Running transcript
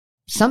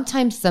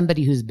sometimes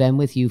somebody who's been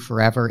with you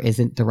forever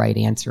isn't the right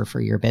answer for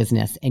your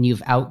business and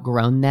you've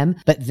outgrown them,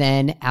 but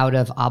then out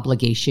of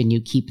obligation, you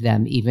keep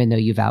them even though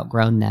you've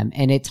outgrown them.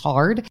 And it's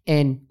hard.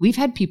 And we've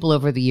had people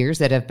over the years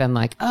that have been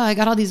like, oh, I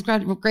got all these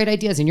great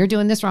ideas and you're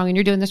doing this wrong and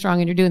you're doing this wrong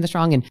and you're doing this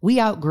wrong. And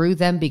we outgrew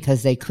them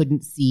because they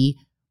couldn't see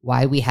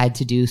why we had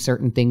to do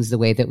certain things the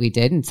way that we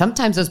did. And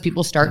sometimes those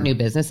people start new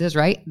businesses,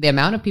 right? The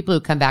amount of people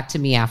who come back to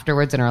me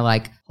afterwards and are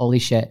like, holy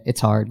shit,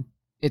 it's hard.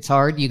 It's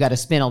hard. You got to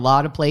spin a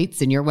lot of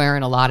plates and you're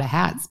wearing a lot of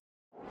hats.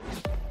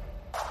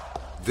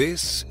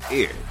 This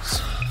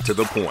is To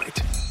The Point,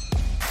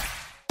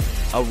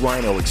 a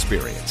RYNO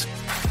experience.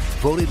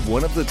 Voted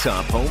one of the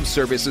top home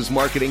services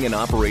marketing and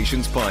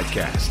operations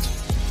podcasts.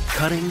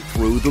 Cutting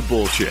through the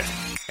bullshit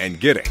and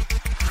getting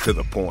to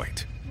the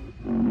point.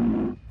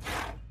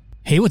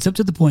 Hey, what's up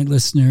To The Point,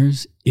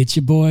 listeners? It's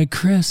your boy,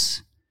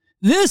 Chris.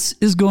 This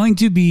is going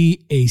to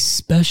be a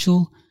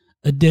special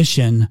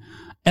edition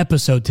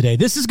episode today.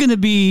 This is going to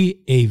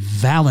be a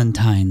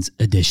Valentine's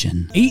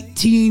edition.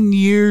 18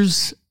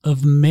 years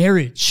of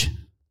marriage.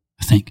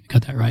 I think I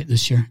got that right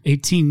this year.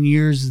 18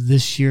 years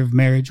this year of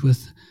marriage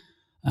with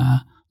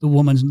the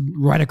woman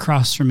right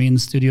across from me in the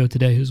studio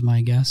today, who's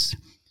my guest.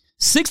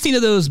 16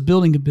 of those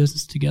building a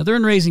business together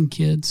and raising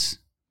kids.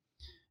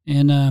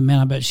 And man,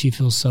 I bet she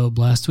feels so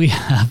blessed. We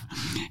have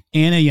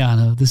Anna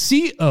Yano,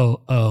 the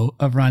COO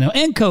of RYNO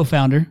and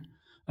co-founder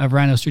of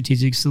RYNO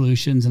Strategic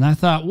Solutions. And I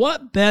thought,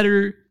 what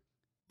better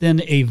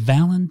than a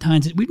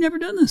Valentine's, we've never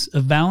done this,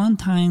 a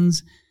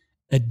Valentine's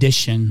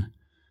edition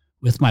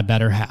with my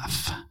better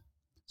half.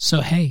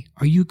 So, hey,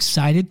 are you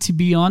excited to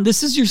be on?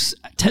 This is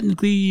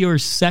technically your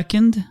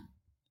second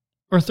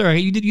or third.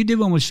 You did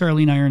one with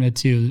Charlene Irna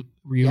too,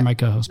 where you were my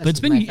co-host. But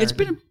it's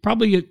been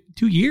probably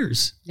 2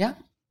 years. Yeah.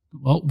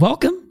 Well,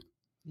 welcome.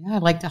 Yeah, I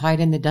like to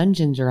hide in the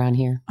dungeons around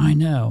here. I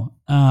know.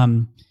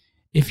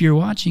 If you're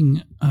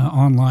watching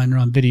online or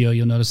on video,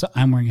 you'll notice that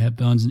I'm wearing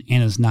headphones and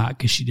Anna's not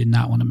because she did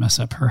not want to mess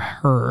up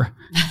her.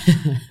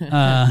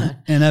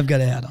 And I've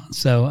got a hat on.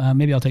 So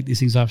maybe I'll take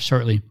these things off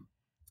shortly.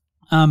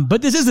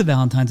 But this is a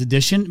Valentine's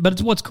edition. But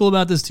what's cool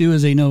about this too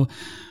is,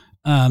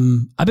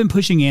 I've been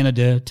pushing Anna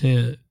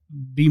to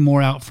be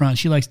more out front.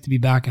 She likes to be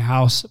back of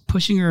house,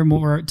 pushing her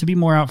more to be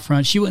more out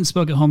front. She went and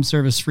spoke at Home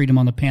Service Freedom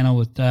on the panel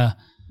with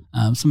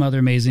some other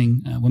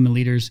amazing women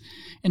leaders,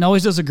 and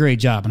always does a great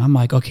job. And I'm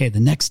like, okay, the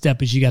next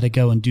step is you got to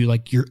go and do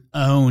like your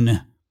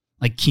own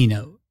like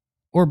keynote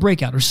or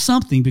breakout or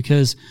something,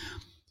 because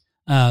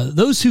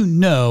those who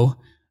know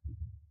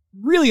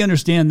really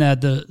understand that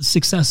the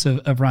success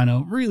of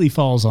RYNO really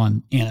falls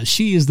on Anna.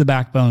 She is the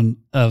backbone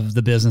of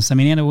the business. I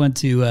mean, Anna went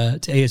to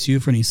ASU,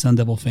 for any Sun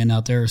Devil fan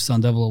out there, Sun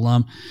Devil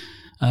alum,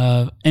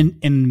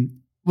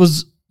 and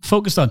was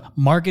focused on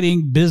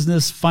marketing,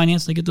 business,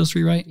 finance. Did I get those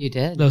three right? You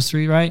did. Those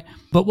three right.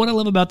 But what I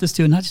love about this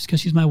too, and not just because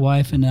she's my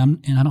wife and I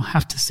don't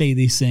have to say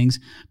these things,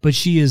 but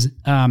she is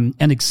an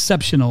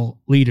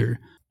exceptional leader,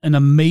 an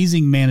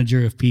amazing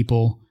manager of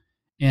people,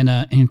 and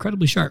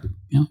incredibly sharp.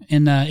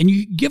 And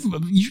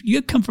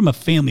you come from a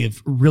family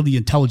of really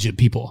intelligent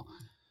people.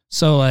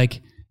 So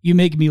like, you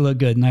make me look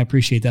good, and I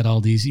appreciate that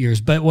all these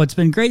years. But what's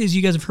been great is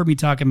you guys have heard me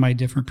talk in my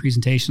different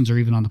presentations or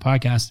even on the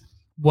podcast.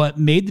 What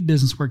made the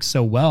business work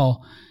so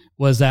well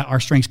was that our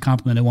strengths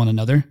complemented one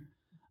another.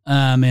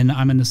 And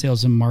I'm in the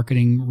sales and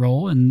marketing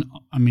role. And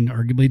I mean,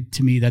 arguably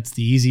to me, that's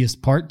the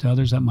easiest part. To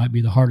others, that might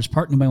be the hardest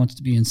part. Nobody wants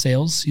to be in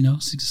sales,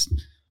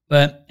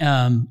 but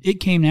it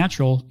came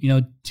natural,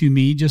 to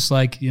me, just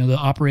like, the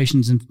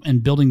operations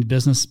and building the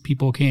business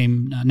people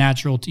came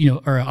natural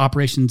to, or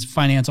operations,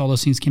 finance, all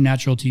those things came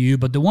natural to you.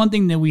 But the one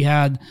thing that we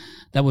had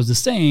that was the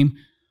same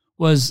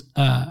was,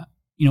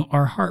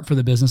 our heart for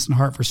the business and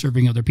heart for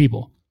serving other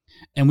people.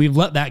 And we've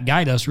let that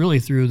guide us really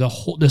through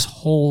this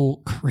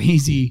whole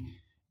crazy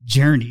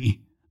journey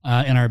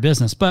in our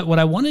business. But what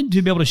I wanted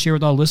to be able to share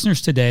with all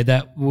listeners today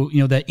that,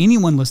 that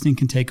anyone listening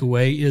can take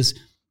away is,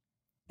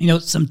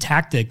 some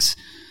tactics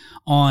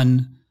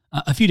on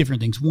a few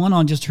different things. One,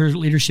 on just her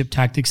leadership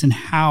tactics and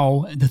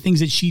how the things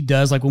that she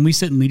does, like when we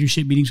sit in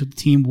leadership meetings with the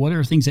team, what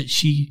are things that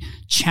she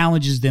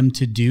challenges them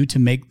to do to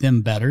make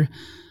them better?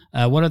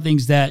 What are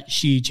things that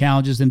she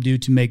challenges them to do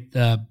to make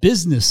the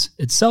business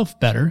itself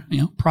better,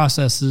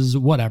 processes,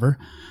 whatever,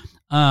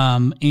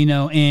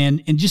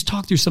 and just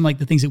talk through some like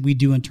the things that we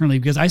do internally,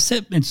 because I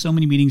sit in so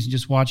many meetings and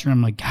just watch her and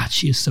I'm like, God,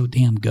 she is so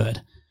damn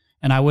good.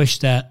 And I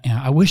wish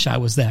I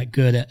was that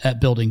good at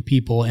building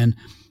people. And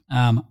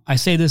I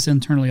say this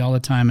internally all the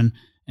time,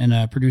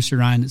 and producer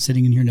Ryan that's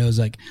sitting in here knows,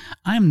 like,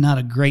 I'm not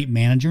a great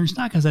manager. It's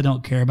not because I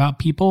don't care about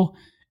people.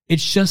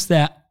 It's just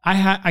that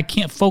I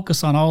can't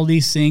focus on all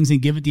these things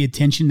and give it the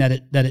attention that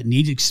it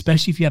needs,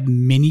 especially if you have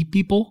many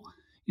people,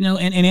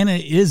 and Anna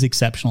is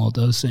exceptional at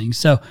those things.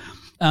 So,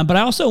 but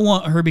I also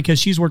want her because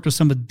she's worked with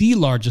some of the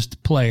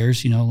largest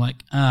players,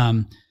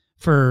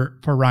 for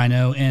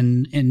RYNO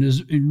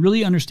and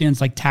really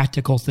understands like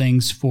tactical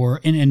things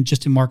and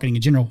just in marketing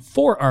in general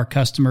for our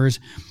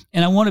customers.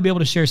 And I want to be able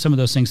to share some of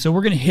those things. So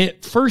we're going to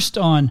hit first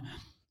on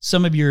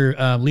some of your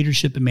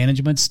leadership and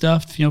management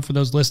stuff, for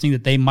those listening,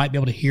 that they might be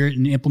able to hear it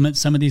and implement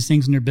some of these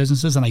things in their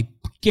businesses. And I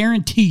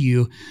guarantee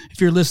you, if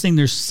you're listening,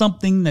 there's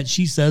something that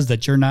she says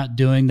that you're not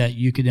doing that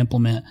you could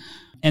implement.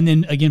 And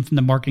then again, from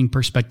the marketing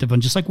perspective, on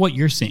just like what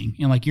you're seeing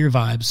and like your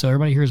vibe. So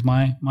everybody hears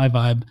my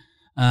vibe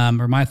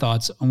or my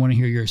thoughts. I want to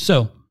hear yours.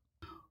 So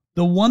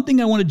the one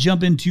thing I want to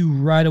jump into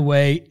right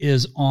away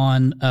is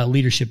on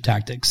leadership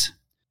tactics.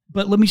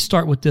 But let me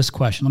start with this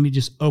question. Let me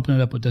just open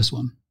it up with this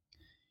one.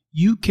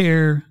 You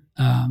care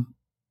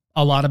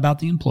a lot about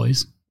the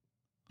employees.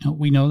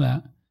 We know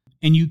that.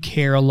 And you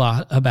care a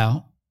lot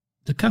about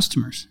the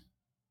customers.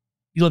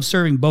 You love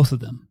serving both of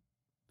them.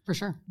 For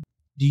sure.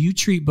 Do you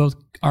treat both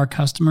our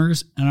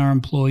customers and our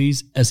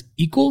employees as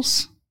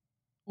equals?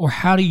 Or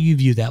how do you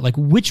view that? Like,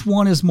 which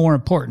one is more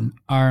important?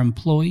 Our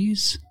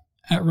employees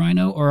at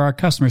RYNO or our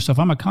customers? So if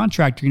I'm a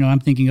contractor, I'm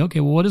thinking, okay,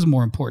 well, what is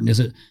more important? Is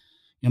it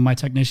my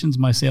technicians,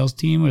 my sales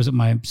team, or is it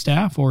my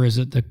staff, or is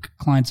it the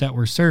clients that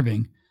we're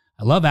serving?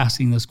 I love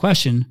asking this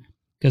question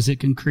because it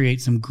can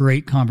create some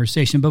great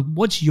conversation. But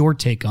what's your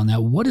take on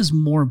that? What is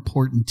more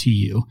important to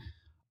you,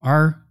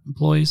 our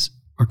employees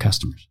or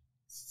customers?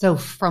 So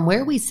from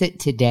where we sit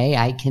today,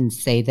 I can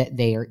say that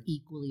they are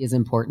equally as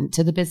important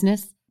to the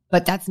business,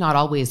 but that's not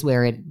always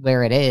where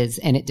it is.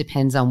 And it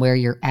depends on where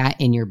you're at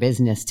in your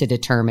business to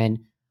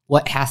determine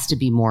what has to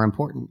be more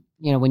important.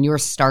 When you're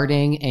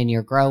starting and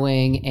you're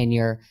growing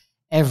and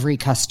every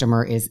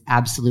customer is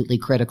absolutely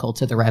critical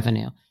to the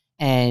revenue.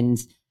 And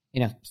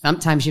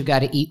sometimes you've got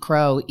to eat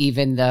crow,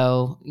 even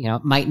though,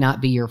 it might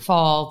not be your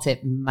fault.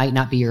 It might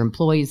not be your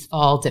employee's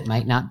fault. It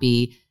might not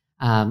be,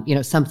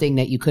 something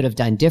that you could have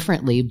done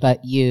differently,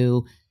 but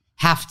you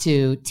have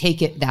to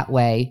take it that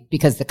way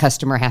because the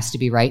customer has to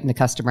be right and the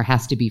customer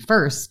has to be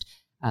first,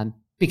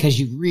 because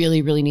you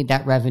really, really need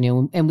that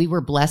revenue. And we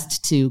were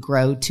blessed to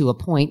grow to a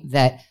point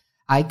that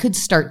I could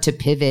start to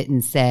pivot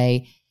and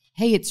say,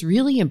 hey, it's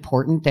really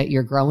important that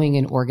you're growing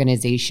an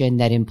organization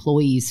that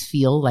employees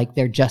feel like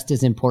they're just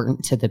as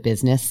important to the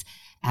business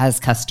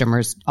as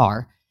customers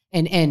are.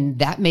 And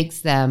that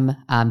makes them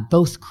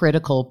both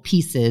critical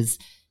pieces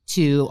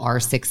to our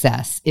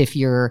success. If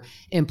your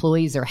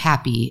employees are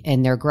happy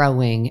and they're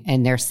growing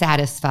and they're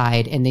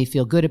satisfied and they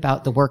feel good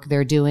about the work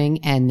they're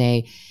doing and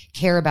they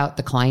care about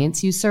the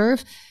clients you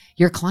serve,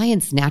 your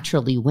clients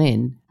naturally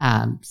win.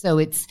 So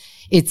it's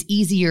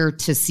easier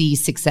to see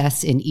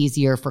success and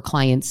easier for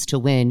clients to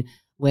win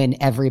when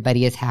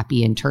everybody is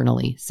happy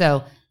internally.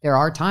 So there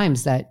are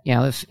times that,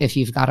 if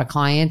you've got a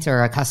client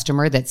or a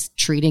customer that's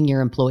treating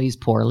your employees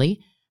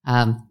poorly,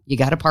 you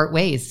got to part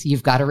ways.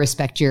 You've got to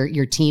respect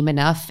your team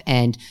enough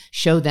and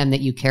show them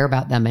that you care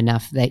about them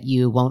enough that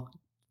you won't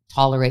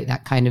tolerate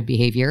that kind of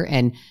behavior.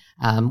 And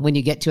when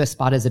you get to a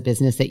spot as a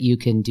business that you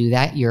can do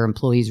that, your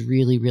employees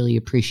really, really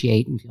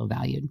appreciate and feel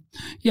valued.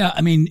 Yeah.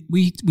 I mean,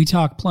 we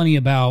talk plenty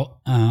about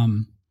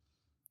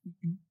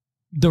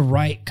the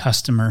right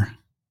customer,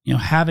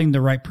 having the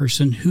right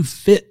person who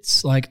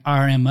fits like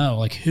our MO,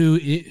 like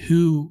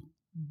who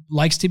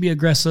likes to be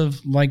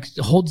aggressive, like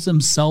holds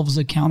themselves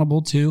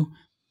accountable too.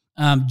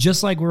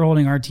 Just like we're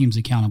holding our teams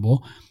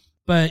accountable.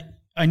 But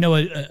I know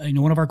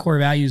one of our core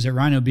values at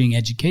RYNO being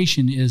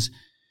education is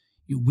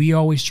we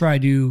always try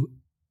to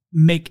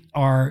make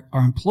our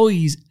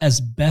employees as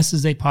best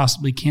as they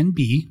possibly can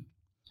be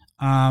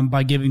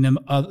by giving them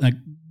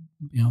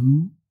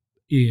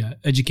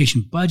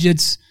education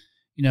budgets,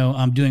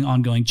 doing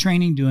ongoing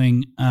training,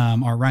 doing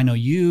our RYNO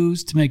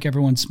U's to make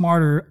everyone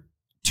smarter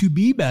to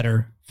be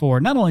better for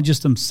not only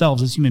just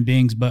themselves as human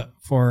beings, but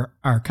for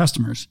our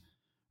customers,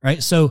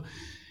 right? So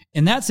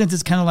in that sense,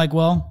 it's kind of like,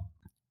 well,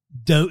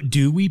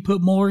 do we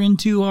put more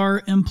into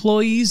our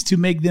employees to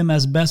make them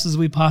as best as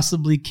we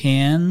possibly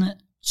can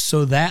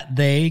so that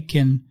they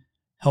can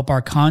help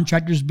our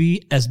contractors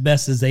be as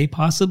best as they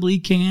possibly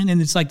can?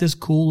 And it's like this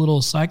cool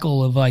little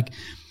cycle of like,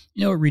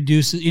 it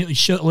reduces,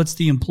 lets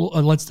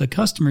the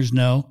customers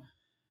know,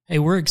 hey,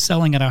 we're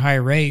excelling at a high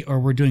rate,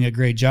 or we're doing a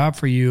great job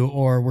for you,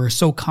 or we're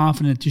so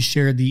confident to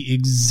share the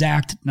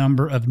exact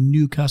number of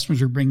new customers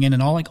we're bringing in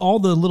and all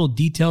the little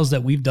details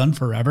that we've done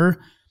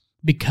forever,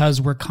 because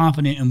we're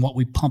confident in what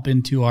we pump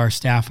into our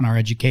staff and our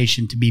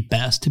education to be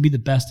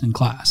the best in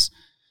class.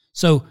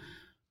 So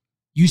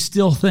you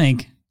still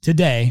think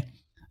today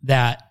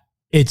that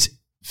it's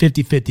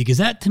 50-50? Because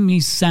that to me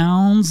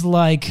sounds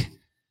like,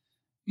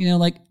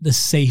 like the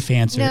safe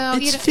answer. No,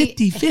 it's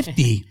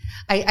 50-50.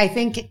 I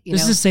think,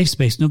 this is a safe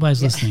space.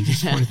 Nobody's listening.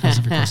 Just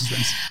 40,000 for closest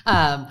friends.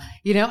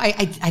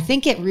 I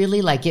think it really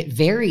it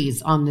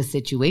varies on the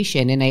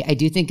situation. And I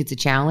do think it's a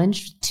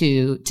challenge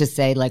to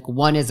say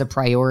one is a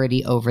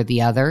priority over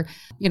the other.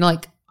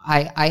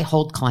 I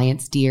hold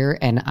clients dear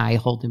and I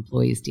hold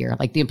employees dear.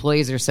 The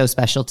employees are so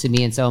special to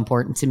me and so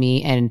important to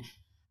me. And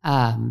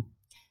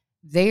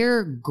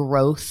their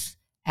growth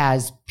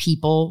as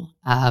people,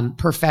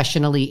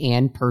 professionally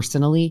and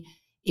personally,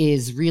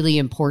 is really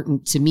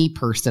important to me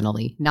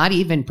personally, not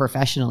even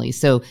professionally.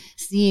 So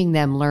seeing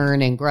them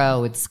learn and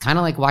grow, it's kind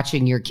of like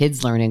watching your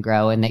kids learn and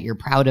grow, and that you're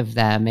proud of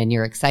them and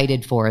you're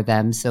excited for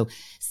them. So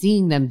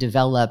seeing them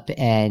develop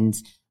and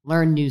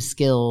learn new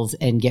skills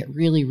and get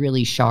really,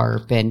 really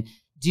sharp and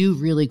do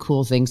really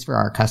cool things for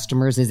our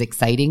customers is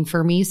exciting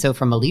for me. So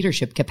from a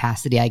leadership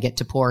capacity, I get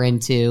to pour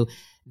into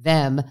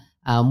them,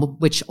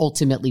 which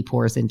ultimately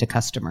pours into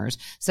customers.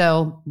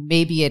 So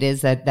maybe it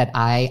is that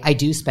I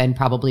do spend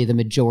probably the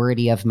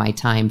majority of my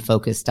time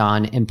focused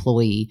on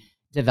employee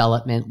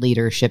development,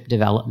 leadership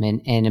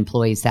development, and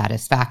employee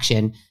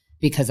satisfaction,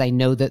 because I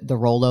know that the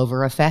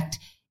rollover effect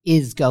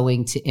is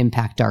going to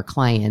impact our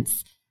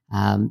clients.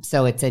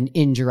 So it's an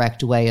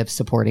indirect way of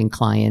supporting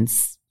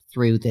clients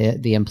through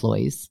the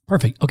employees.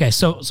 Perfect. Okay.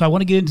 So I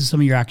want to get into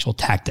some of your actual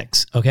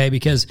tactics. Okay.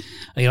 Because,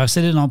 I've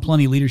sat in on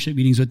plenty of leadership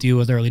meetings with you,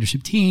 with our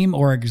leadership team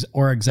or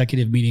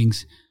executive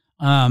meetings.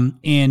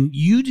 And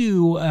you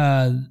do,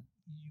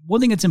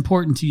 one thing that's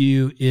important to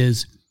you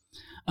is,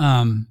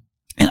 and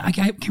I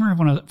can't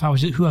remember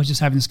who I was just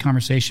having this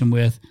conversation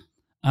with.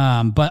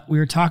 But we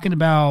were talking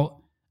about,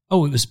 it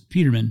was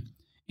Peterman.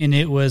 And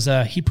it was,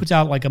 he puts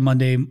out like a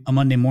Monday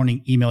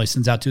morning email he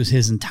sends out to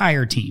his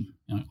entire team.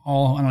 I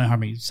don't know how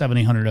many,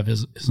 700-800 of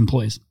his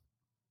employees,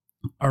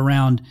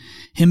 around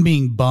him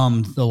being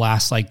bummed the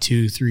last like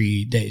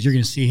 2-3 days. You're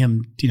going to see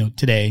him,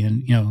 today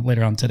and,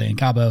 later on today in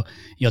Cabo.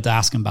 You have to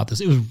ask him about this.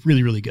 It was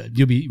really, really good.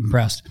 You'll be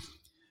impressed.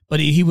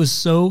 But he was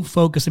so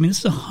focused. I mean,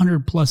 this is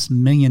 $100+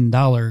 million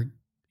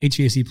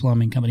HVAC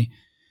plumbing company.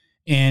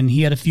 And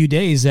he had a few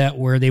days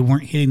where they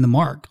weren't hitting the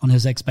mark on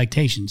his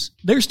expectations.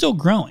 They're still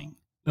growing,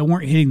 but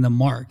weren't hitting the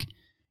mark.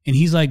 And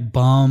he's like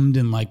bummed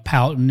and like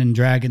pouting and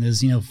dragging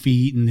his,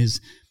 feet and his,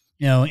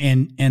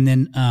 and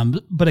then,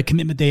 but a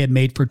commitment they had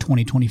made for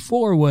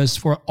 2024 was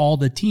for all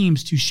the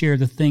teams to share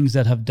the things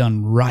that have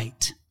done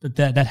right,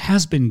 that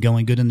has been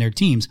going good in their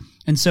teams.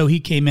 And so he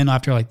came in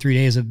after like 3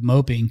 days of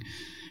moping,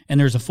 and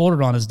there's a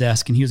folder on his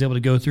desk, and he was able to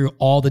go through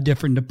all the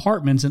different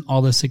departments and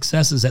all the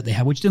successes that they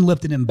had, which then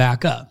lifted him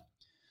back up.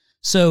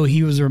 So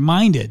he was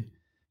reminded,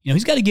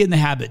 he's got to get in the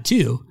habit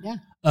too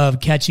of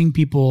catching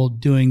people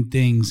doing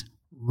things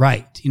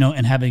right,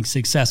 and having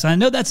success. And I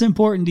know that's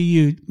important to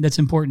you. That's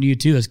important to you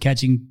too, is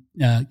catching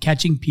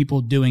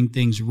people doing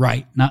things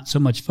right, not so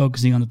much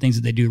focusing on the things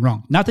that they do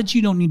wrong. Not that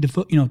you don't need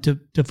to,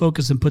 to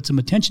focus and put some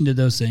attention to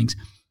those things,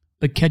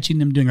 but catching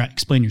them doing right.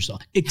 Explain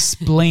yourself.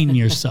 Explain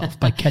yourself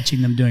by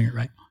catching them doing it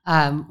right.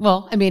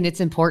 Well, I mean,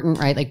 it's important,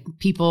 right? Like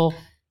people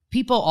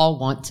all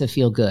want to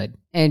feel good,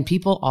 and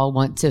people all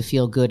want to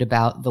feel good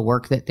about the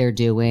work that they're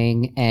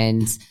doing.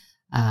 And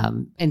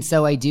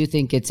so I do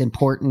think it's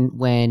important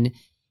when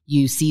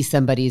you see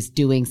somebody's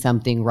doing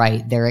something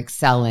right, they're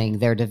excelling,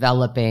 they're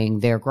developing,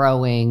 they're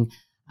growing.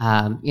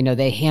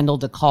 They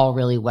handled a call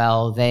really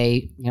well.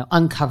 They,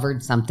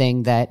 uncovered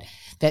something that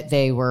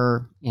they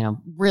were,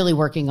 really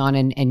working on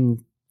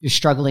and you're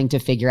struggling to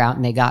figure out,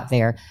 and they got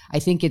there. I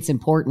think it's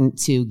important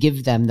to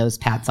give them those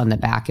pats on the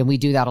back. And we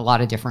do that a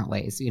lot of different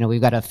ways. We've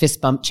got a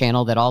fist bump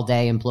channel that all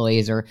day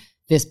employees are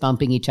fist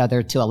bumping each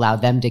other to allow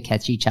them to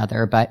catch each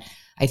other. But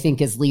I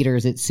think as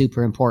leaders, it's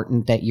super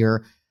important that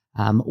you're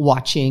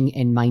watching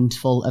and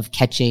mindful of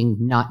catching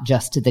not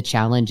just the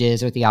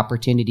challenges or the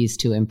opportunities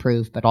to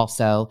improve, but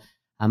also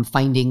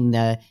finding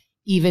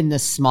even the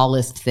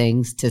smallest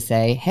things to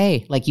say,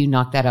 hey, like you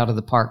knocked that out of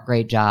the park.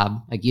 Great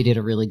job. Like you did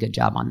a really good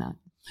job on that.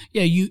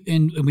 Yeah,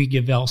 and we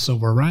give also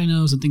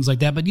RYNOs and things like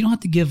that, but you don't have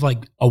to give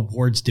like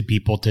awards to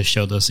people to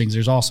show those things.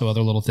 There's also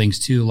other little things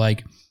too,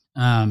 like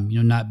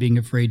not being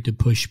afraid to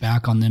push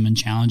back on them and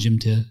challenge them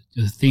to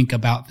think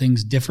about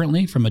things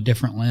differently from a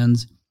different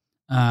lens.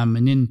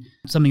 And then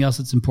something else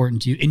that's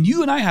important to you, and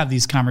you and I have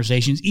these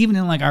conversations even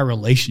in like our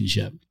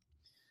relationship.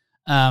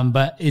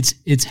 But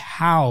it's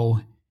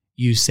how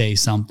you say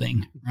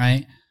something,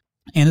 right?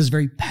 Anna's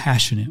very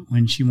passionate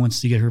when she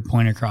wants to get her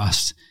point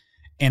across,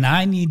 and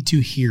I need to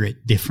hear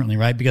it differently,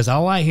 right? Because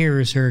all I hear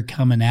is her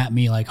coming at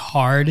me like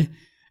hard,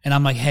 and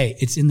I'm like, hey,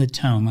 it's in the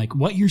tone. Like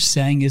what you're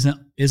saying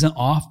isn't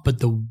off, but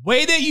the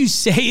way that you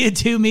say it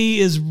to me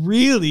is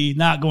really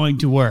not going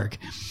to work.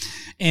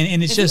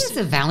 And it's just, it's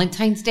a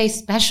Valentine's Day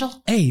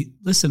special. Hey,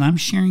 listen, I'm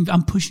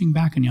pushing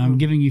back on you. I'm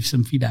giving you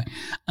some feedback.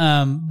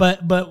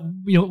 But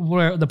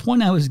where the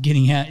point I was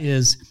getting at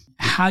is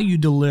how you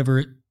deliver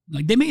it.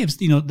 Like they may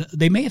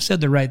have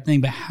said the right thing,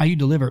 but how you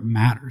deliver it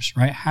matters,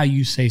 right? How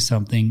you say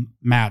something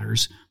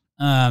matters.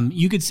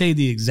 You could say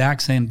the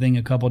exact same thing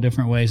a couple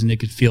different ways and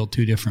it could feel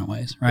two different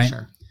ways, right? For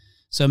sure.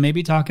 So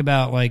maybe talk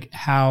about like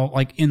how,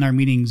 like in our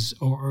meetings,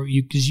 or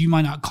you, because you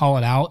might not call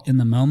it out in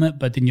the moment,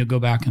 but then you'll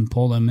go back and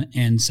pull them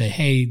and say,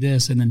 hey,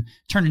 this, and then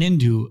turn it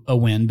into a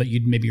win, but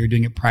maybe you're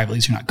doing it privately,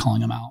 so you're not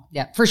calling them out.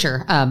 Yeah, for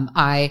sure.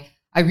 I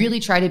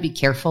really try to be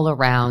careful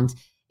around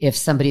if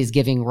somebody's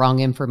giving wrong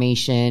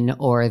information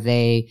or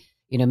they,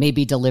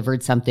 maybe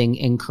delivered something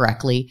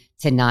incorrectly,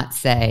 to not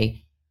say,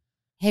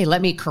 hey,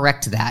 let me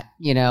correct that,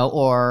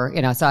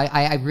 so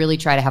I really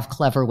try to have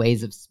clever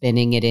ways of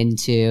spinning it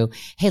into,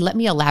 hey, let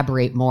me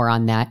elaborate more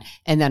on that.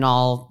 And then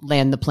I'll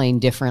land the plane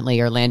differently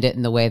or land it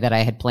in the way that I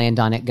had planned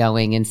on it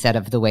going instead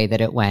of the way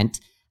that it went.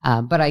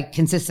 But I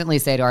consistently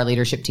say to our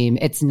leadership team,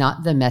 it's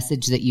not the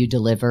message that you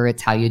deliver,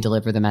 it's how you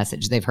deliver the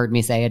message. They've heard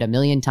me say it a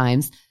million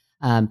times.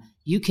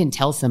 You can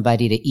tell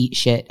somebody to eat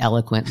shit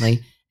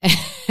eloquently.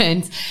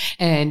 and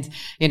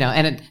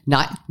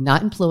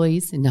not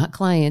employees and not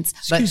clients.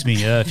 Excuse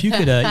me, if you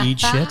could eat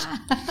shit.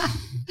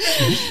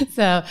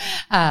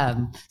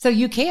 So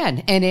you can,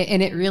 and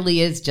it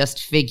really is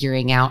just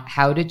figuring out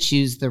how to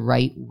choose the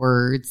right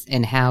words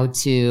and how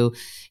to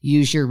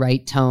use your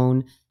right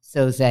tone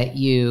so that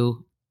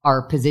you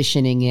are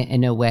positioning it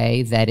in a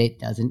way that it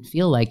doesn't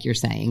feel like you're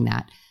saying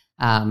that.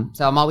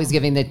 So I'm always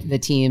giving the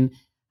team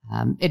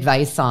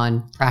advice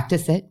on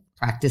practice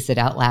it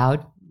out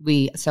loud.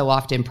 We so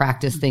often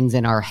practice things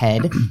in our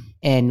head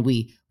and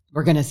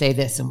we're going to say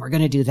this and we're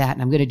going to do that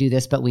and I'm going to do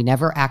this, but we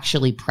never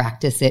actually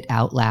practice it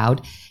out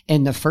loud.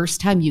 And the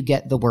first time you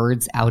get the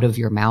words out of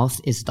your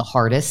mouth is the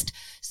hardest.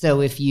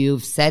 So if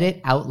you've said it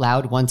out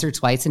loud once or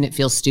twice and it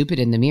feels stupid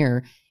in the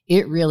mirror,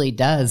 it really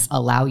does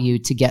allow you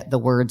to get the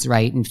words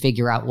right and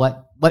figure out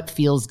what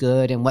feels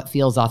good and what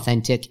feels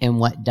authentic and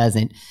what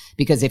doesn't.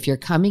 Because if you're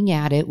coming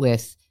at it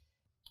with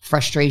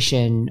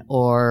frustration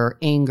or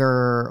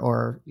anger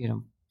or,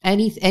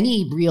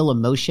 any real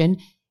emotion,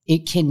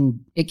 it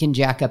can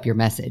jack up your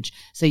message.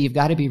 So you've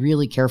got to be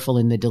really careful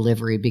in the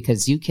delivery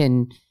because you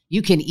can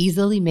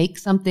easily make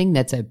something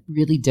that's a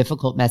really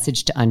difficult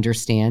message to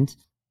understand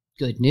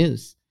good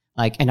news,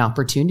 like an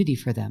opportunity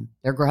for them.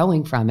 They're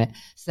growing from it.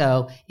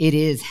 So it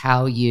is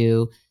how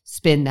you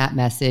spin that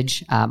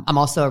message. I'm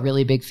also a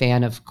really big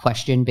fan of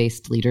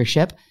question-based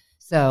leadership.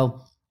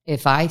 So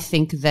if I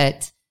think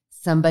that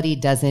somebody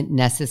doesn't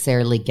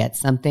necessarily get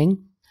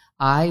something,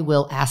 I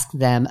will ask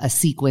them a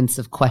sequence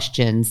of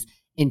questions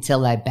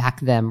until I back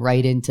them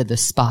right into the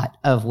spot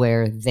of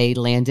where they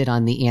landed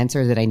on the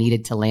answer that I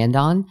needed to land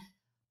on,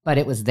 but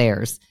it was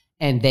theirs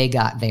and they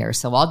got there.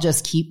 So I'll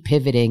just keep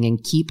pivoting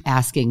and keep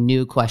asking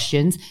new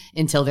questions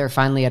until they're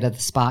finally at the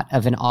spot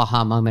of an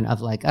aha moment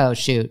of like, oh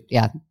shoot,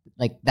 yeah,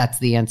 like that's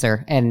the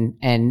answer. And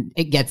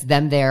it gets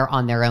them there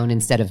on their own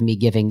instead of me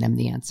giving them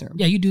the answer.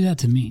 Yeah, you do that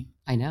to me.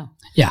 I know.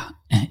 Yeah,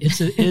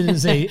 it's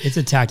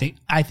a tactic.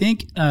 I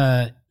think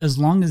as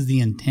long as the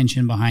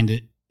intention behind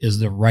it is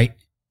the right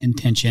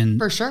intention,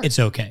 for sure, it's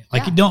okay.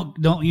 Like you don't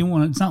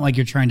want. It's not like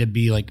you're trying to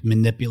be like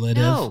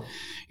manipulative. No.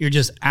 You're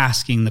just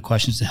asking the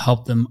questions to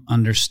help them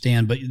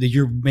understand, but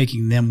you're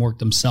making them work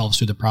themselves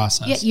through the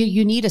process. Yeah,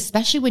 you need,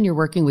 especially when you're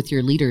working with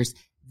your leaders,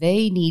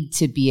 they need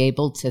to be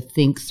able to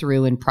think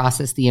through and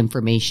process the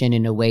information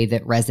in a way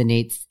that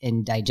resonates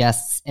and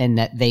digests and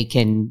that they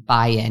can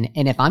buy in.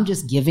 And if I'm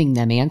just giving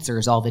them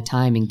answers all the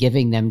time and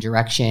giving them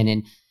direction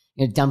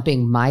and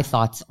dumping my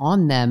thoughts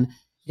on them,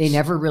 they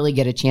never really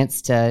get a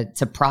chance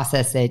to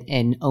process it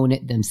and own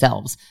it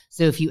themselves.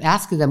 So if you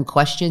ask them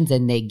questions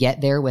and they get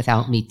there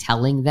without me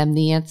telling them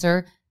the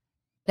answer,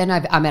 then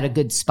I'm at a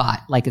good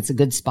spot. Like it's a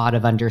good spot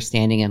of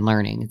understanding and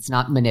learning. It's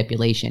not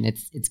manipulation.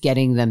 It's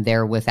getting them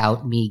there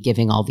without me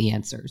giving all the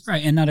answers.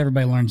 Right. And not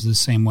everybody learns the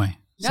same way.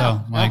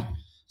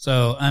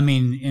 So I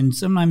mean, and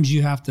sometimes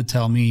you have to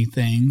tell me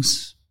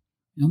things,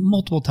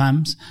 multiple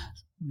times.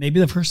 Maybe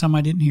the first time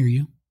I didn't hear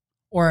you,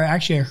 or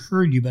actually I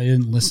heard you, but I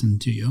didn't listen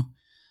to you.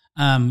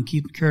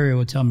 Keith Currier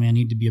would tell me I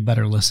need to be a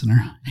better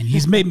listener, and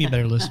he's made me a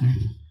better listener.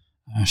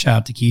 Shout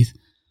out to Keith.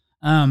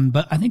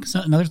 But I think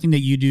another thing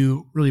that you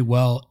do really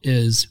well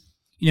is,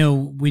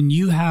 when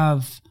you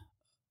have,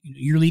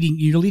 you're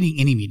leading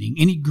any meeting,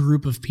 any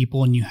group of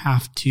people, and you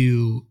have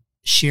to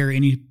share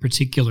any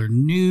particular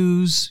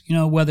news,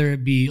 whether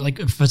it be like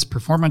if it's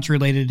performance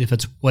related, if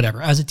it's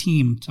whatever, as a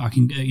team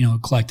talking,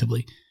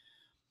 collectively.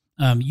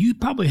 You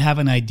probably have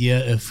an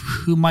idea of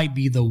who might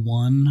be the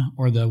one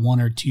or the one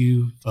or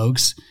two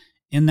folks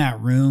in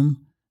that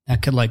room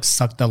that could like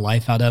suck the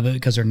life out of it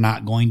because they're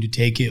not going to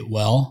take it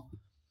well.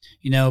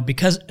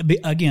 Because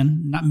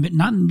again, not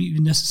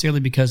even necessarily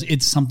because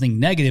it's something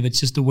negative.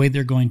 It's just the way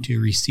they're going to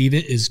receive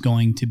it is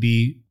going to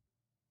be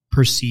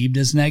perceived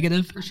as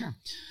negative. For sure.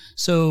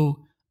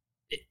 So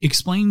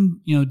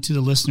explain, to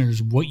the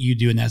listeners what you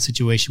do in that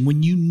situation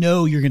when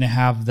you're going to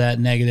have that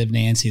negative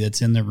Nancy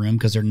that's in the room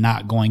because they're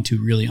not going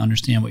to really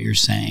understand what you're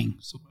saying.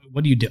 So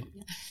what do you do?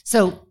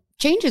 So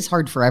change is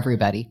hard for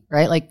everybody,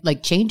 right?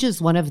 Like change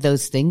is one of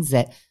those things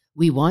that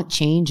we want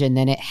change and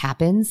then it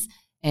happens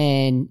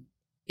and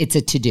it's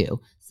a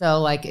to-do. So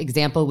like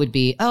example would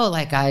be,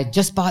 I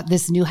just bought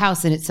this new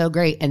house and it's so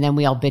great. And then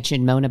we all bitch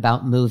and moan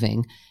about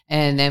moving.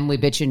 And then we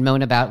bitch and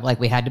moan about like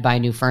we had to buy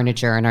new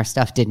furniture and our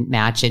stuff didn't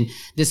match. And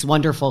this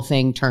wonderful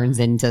thing turns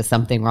into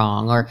something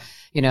wrong. Or,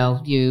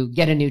 you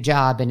get a new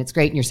job and it's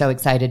great and you're so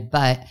excited,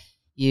 but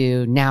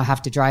you now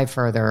have to drive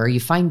further, or you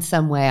find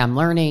some way. I'm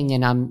learning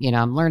and I'm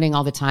learning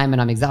all the time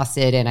and I'm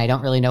exhausted and I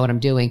don't really know what I'm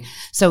doing.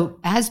 So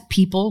as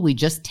people, we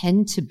just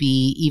tend to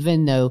be,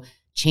 even though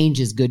change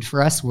is good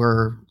for us,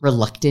 we're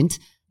reluctant.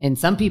 And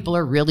some people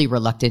are really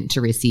reluctant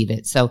to receive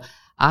it. So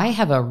I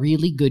have a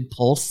really good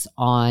pulse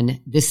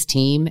on this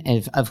team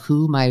of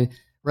who my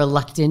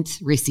reluctant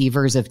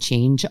receivers of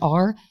change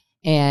are.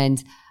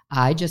 And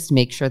I just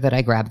make sure that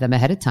I grab them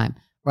ahead of time,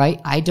 right?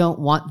 I don't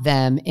want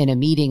them in a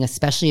meeting,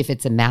 especially if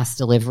it's a mass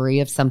delivery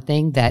of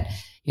something that,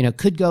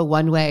 could go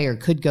one way or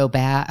could go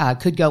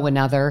could go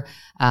another.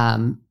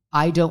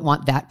 I don't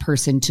want that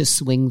person to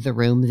swing the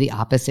room the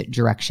opposite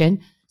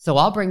direction. So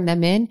I'll bring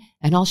them in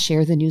and I'll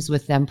share the news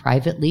with them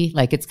privately.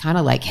 Like, it's kind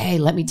of like, hey,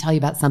 let me tell you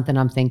about something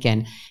I'm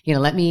thinking.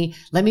 Let me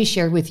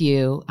share with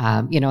you,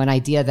 an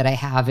idea that I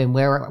have and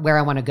where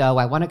I want to go.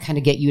 I want to kind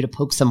of get you to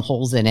poke some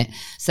holes in it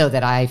so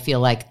that I feel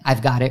like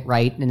I've got it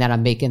right and that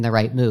I'm making the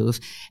right move.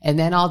 And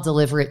then I'll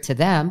deliver it to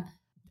them.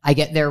 I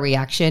get their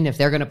reaction. If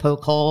they're going to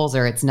poke holes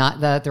or it's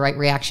not the right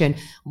reaction,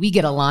 we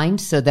get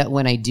aligned so that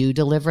when I do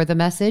deliver the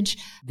message,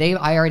 I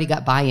already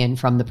got buy-in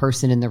from the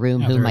person in the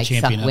room who might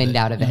suck wind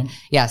out of it.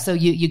 Yeah. So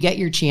you get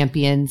your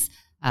champions,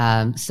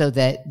 so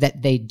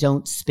that they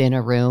don't spin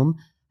a room.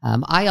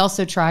 I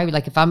also try,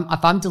 like, if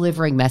I'm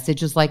delivering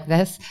messages like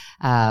this,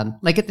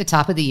 like at the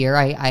top of the year,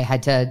 I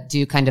had to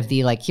do kind of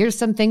the, like, here's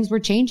some things we're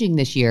changing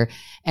this year.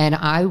 And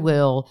I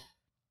will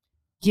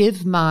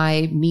give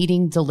my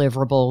meeting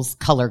deliverables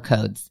color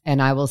codes.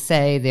 And I will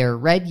say they're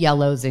red,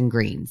 yellows, and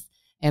greens.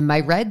 And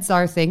my reds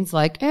are things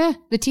like,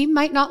 the team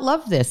might not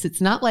love this. It's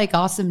not like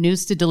awesome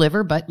news to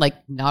deliver, but like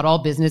not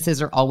all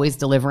businesses are always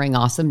delivering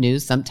awesome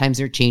news. Sometimes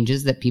there are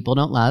changes that people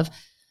don't love.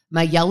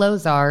 My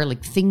yellows are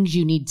like things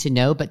you need to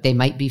know, but they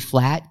might be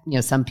flat.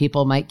 Some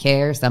people might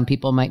care, some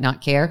people might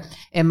not care.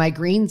 And my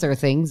greens are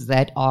things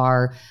that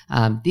are,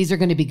 these are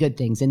going to be good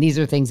things. And these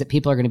are things that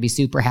people are going to be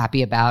super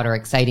happy about or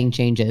exciting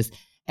changes.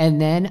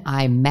 And then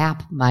I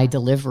map my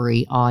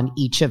delivery on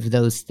each of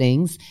those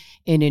things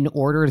in an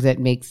order that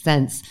makes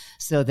sense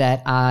so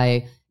that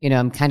I'm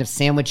kind of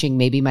sandwiching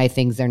maybe my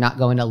things they're not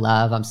going to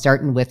love. I'm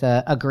starting with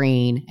a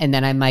green, and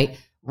then I might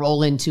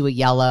roll into a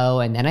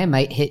yellow, and then I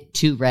might hit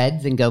 2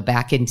 reds and go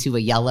back into a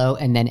yellow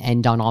and then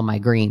end on all my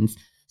greens.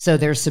 So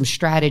there's some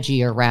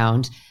strategy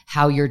around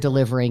how you're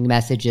delivering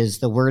messages,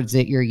 the words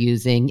that you're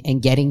using,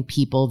 and getting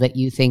people that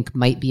you think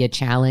might be a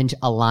challenge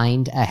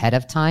aligned ahead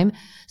of time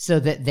so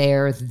that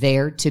they're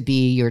there to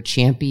be your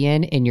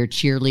champion and your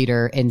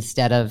cheerleader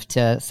instead of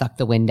to suck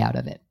the wind out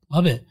of it.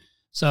 Love it.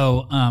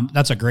 So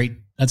that's a great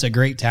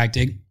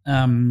tactic.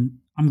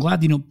 I'm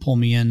glad you don't pull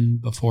me in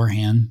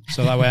beforehand,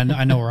 so that way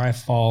I know where I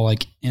fall,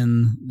 like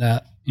in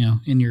that,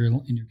 in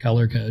your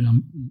color code.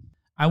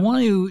 I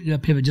want to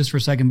pivot just for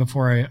a second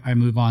before I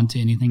move on to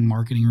anything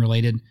marketing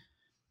related.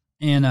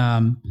 And,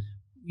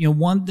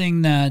 one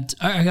thing that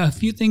I got a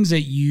few things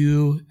that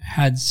you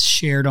had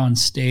shared on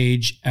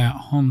stage at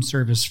Home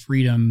Service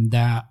Freedom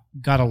that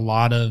got a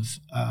lot of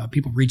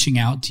people reaching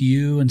out to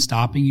you and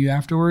stopping you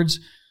afterwards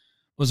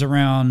was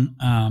around,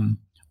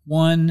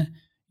 one,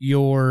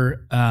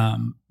 your,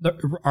 the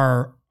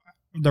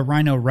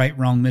RYNO right,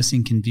 wrong,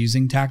 missing,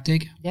 confusing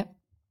tactic. Yep.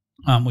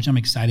 Which I'm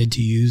excited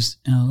to use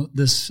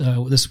this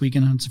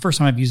weekend. It's the first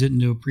time I've used it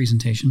into a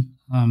presentation.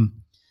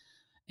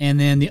 And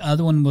then the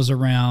other one was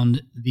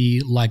around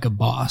the Like a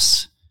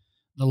Boss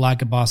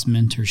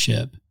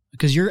mentorship,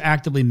 because you're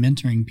actively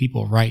mentoring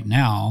people right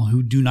now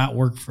who do not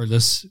work for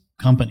this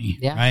company,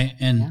 right?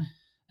 And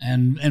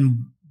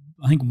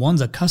I think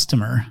one's a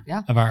customer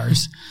of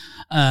ours.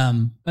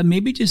 But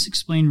maybe just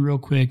explain real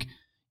quick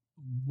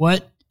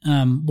what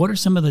are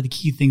some of the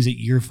key things that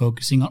you're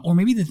focusing on, or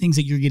maybe the things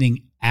that you're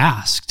getting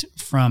asked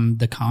from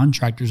the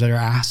contractors that are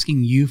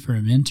asking you for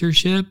a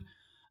mentorship?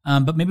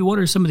 But maybe what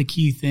are some of the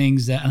key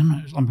things that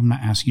I'm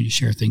not asking you to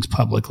share things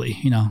publicly,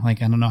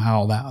 like I don't know how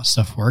all that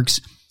stuff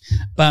works,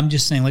 but I'm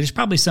just saying, like, there's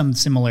probably some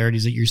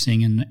similarities that you're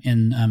seeing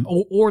in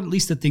or at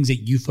least the things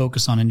that you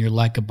focus on in your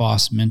Like a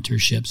Boss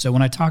mentorship. So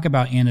when I talk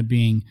about Anna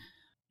being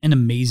an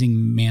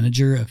amazing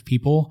manager of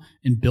people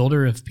and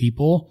builder of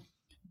people,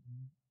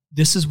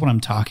 this is what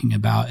I'm talking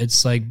about.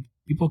 It's like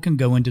people can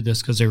go into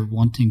this because they're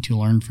wanting to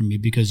learn from you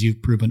because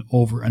you've proven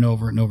over and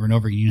over and over and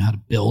over you know how to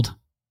build.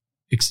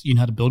 You know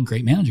how to build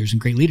great managers and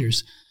great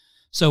leaders.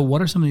 So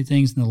what are some of the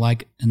things in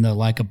the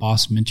Like a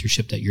Boss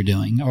mentorship that you're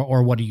doing,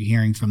 or what are you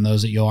hearing from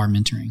those that you are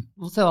mentoring?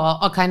 Well, so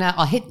I'll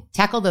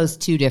tackle those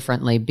two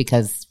differently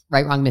because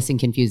right, wrong, missing,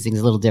 confusing is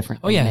a little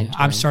different. Oh yeah. Mentoring.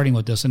 I'm starting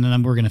with this and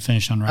then we're going to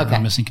finish on right,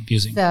 wrong, missing,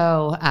 confusing.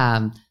 So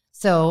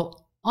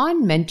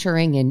on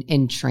mentoring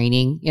and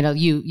training,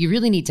 you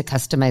really need to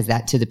customize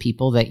that to the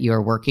people that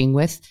you're working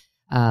with.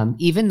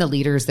 Even the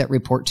leaders that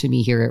report to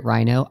me here at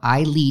RYNO,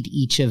 I lead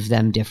each of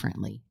them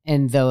differently.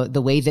 And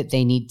the way that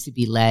they need to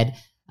be led,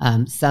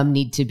 some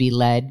need to be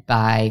led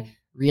by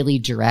really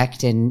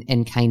direct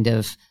and kind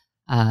of,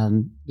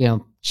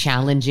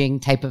 challenging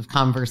type of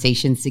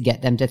conversations to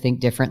get them to think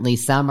differently.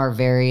 Some are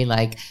very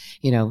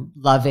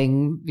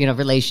loving,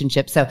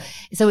 relationships. So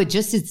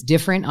it's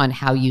different on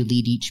how you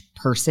lead each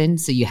person.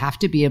 So you have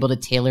to be able to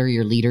tailor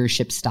your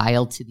leadership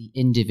style to the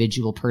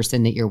individual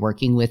person that you're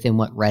working with and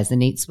what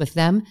resonates with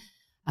them.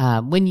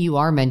 When you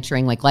are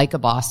mentoring, like a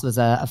Boss was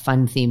a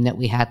fun theme that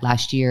we had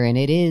last year. And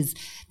it is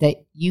that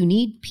you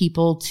need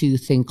people to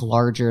think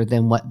larger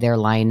than what their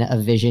line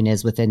of vision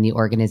is within the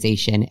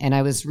organization. And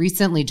I was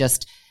recently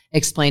just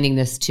explaining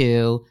this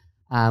to,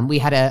 we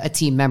had a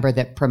team member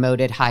that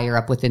promoted higher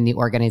up within the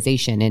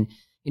organization. And,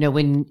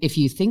 if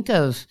you think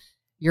of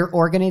your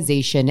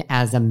organization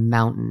as a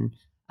mountain,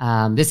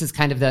 This is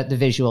kind of the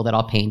visual that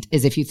I'll paint,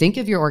 is if you think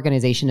of your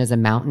organization as a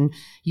mountain,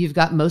 you've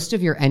got most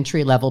of your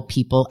entry level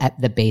people at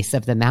the base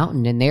of the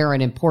mountain, and they're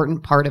an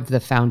important part of the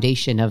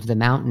foundation of the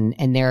mountain,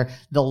 and they're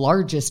the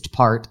largest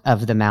part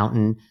of the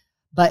mountain,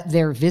 but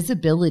their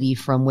visibility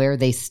from where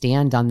they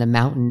stand on the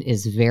mountain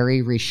is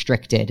very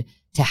restricted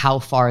to how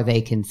far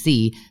they can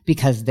see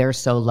because they're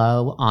so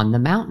low on the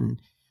mountain.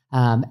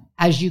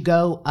 As you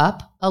go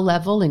up a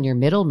level in your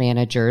middle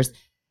managers,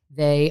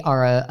 they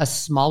are a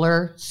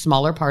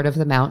smaller part of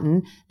the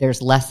mountain.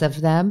 There's less of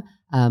them,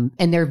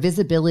 and their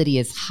visibility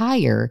is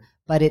higher,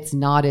 but it's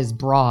not as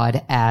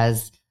broad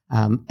as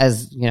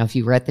if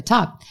you were at the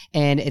top.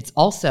 And it's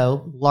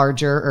also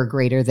larger or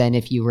greater than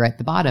if you were at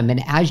the bottom.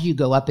 And as you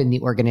go up in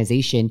the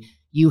organization,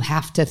 you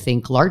have to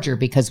think larger,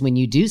 because when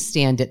you do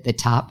stand at the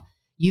top,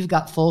 you've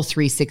got full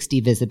 360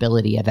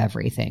 visibility of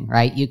everything,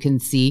 right? You can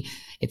see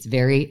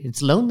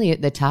it's lonely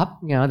at the top.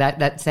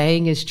 That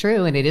saying is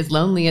true, and it is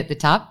lonely at the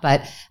top,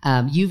 but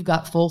you've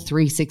got full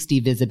 360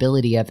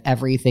 visibility of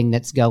everything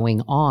that's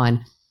going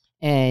on,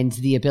 and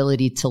the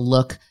ability to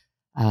look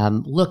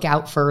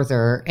out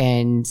further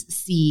and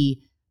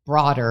see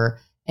broader.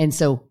 And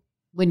so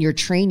when you're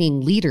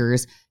training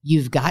leaders,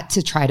 you've got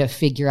to try to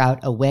figure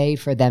out a way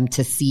for them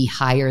to see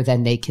higher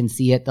than they can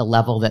see at the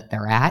level that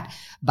they're at,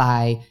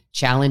 by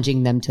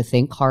challenging them to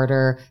think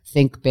harder,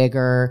 think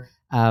bigger,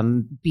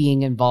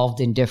 being involved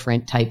in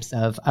different types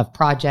of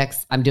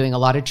projects. I'm doing a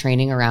lot of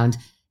training around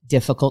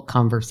difficult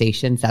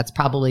conversations. That's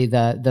probably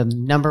the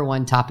number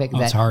one topic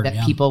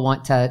that people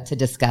want to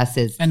discuss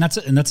is. And that's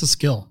a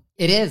skill.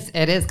 It is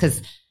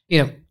because,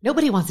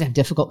 nobody wants to have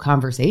difficult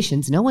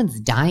conversations. No one's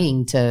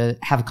dying to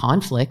have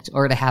conflict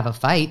or to have a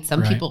fight.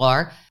 Some people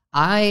are.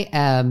 I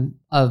am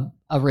a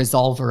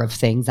resolver of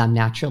things. I'm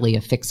naturally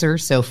a fixer.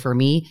 So for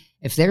me,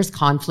 if there's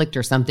conflict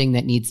or something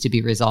that needs to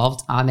be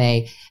resolved,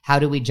 how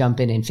do we jump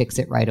in and fix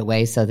it right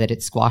away so that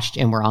it's squashed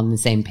and we're on the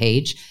same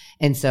page?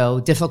 And so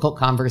difficult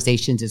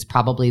conversations is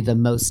probably the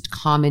most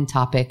common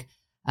topic.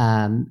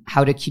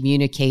 How to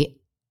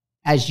communicate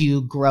as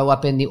you grow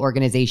up in the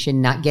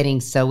organization, not getting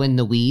so in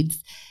the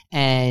weeds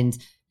and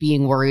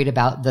being worried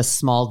about the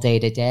small day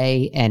to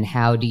day, and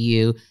how do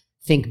you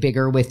think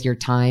bigger with your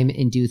time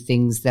and do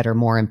things that are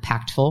more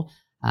impactful.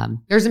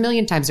 There's a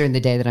million times during the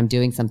day that I'm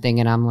doing something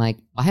and I'm like,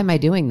 why am I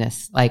doing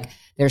this? Like,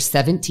 there's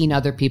 17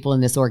 other people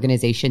in this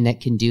organization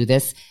that can do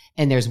this,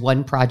 and there's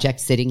one project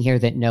sitting here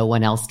that no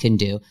one else can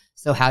do.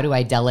 So how do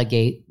I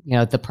delegate,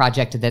 the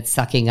project that's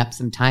sucking up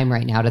some time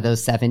right now to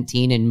those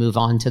 17 and move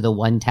on to the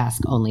one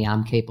task only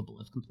I'm capable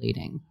of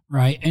completing?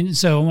 Right. And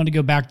so I want to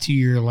go back to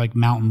your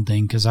mountain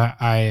thing, because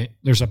I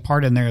there's a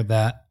part in there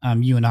that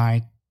you and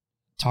I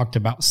talked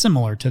about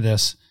similar to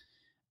this.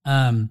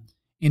 And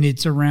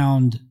it's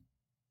around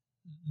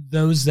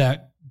those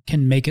that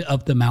can make it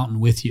up the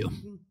mountain with you.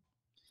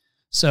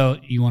 So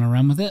you want to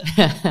run with it?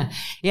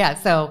 Yeah.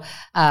 So,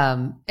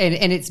 and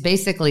it's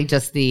basically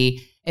just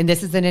and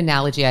this is an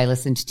analogy I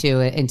listened to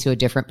into a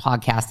different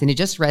podcast, and it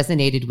just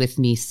resonated with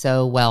me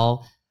so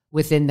well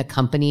within the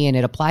company, and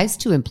it applies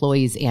to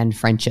employees and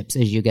friendships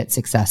as you get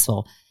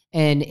successful.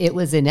 And it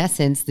was, in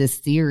essence, this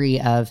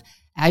theory of,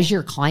 as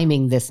you're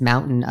climbing this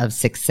mountain of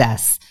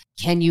success,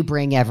 can you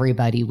bring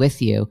everybody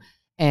with you?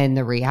 And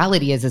the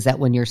reality is that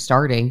when you're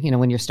starting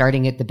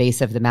at the base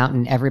of the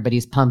mountain,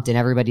 everybody's pumped and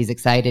everybody's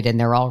excited and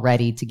they're all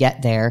ready to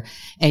get there,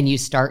 and you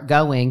start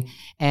going.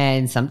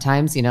 And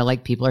sometimes,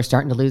 people are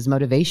starting to lose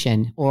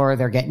motivation, or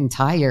they're getting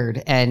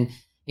tired. And,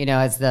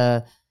 as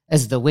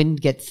the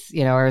wind gets,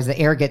 or as the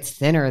air gets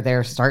thinner,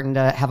 they're starting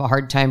to have a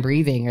hard time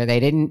breathing, or they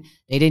didn't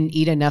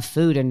eat enough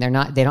food and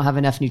they don't have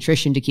enough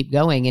nutrition to keep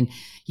going. And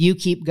you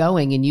keep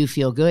going and you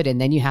feel good. And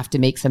then you have to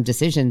make some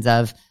decisions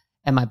of,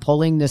 am I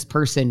pulling this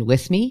person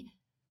with me,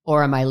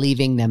 or am I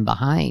leaving them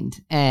behind?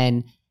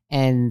 And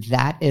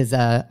that is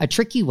a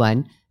tricky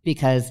one,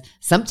 because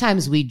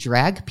sometimes we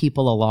drag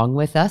people along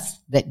with us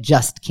that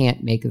just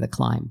can't make the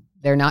climb.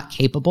 They're not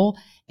capable.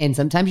 And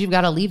sometimes you've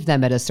got to leave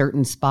them at a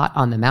certain spot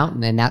on the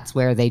mountain, and that's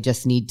where they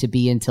just need to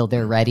be until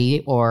they're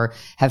ready or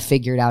have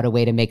figured out a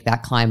way to make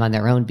that climb on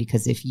their own.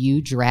 Because if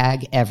you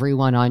drag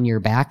everyone on your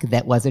back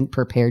that wasn't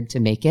prepared to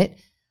make it,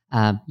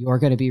 you're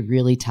going to be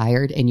really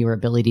tired, and your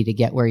ability to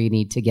get where you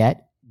need to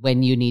get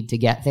when you need to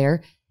get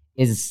there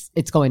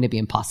it's going to be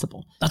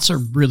impossible. That's a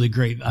really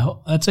great,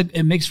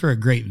 it makes for a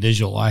great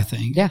visual, I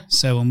think. Yeah.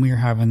 So when we were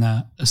having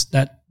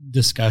that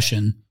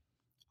discussion,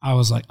 I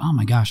was like, oh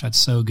my gosh, that's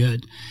so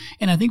good.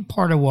 And I think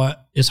part of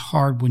what is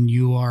hard when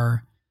you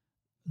are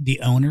the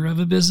owner of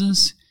a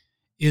business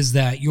is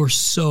that you're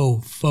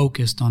so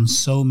focused on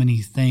so many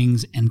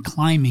things, and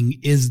climbing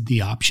is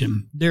the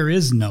option. There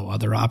is no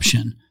other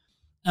option.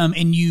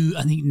 And you,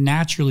 I think,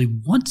 naturally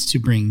wants to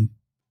bring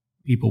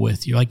people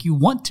with you. Like, you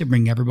want to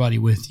bring everybody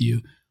with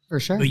you. For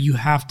sure. But you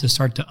have to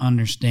start to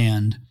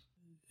understand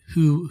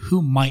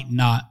who might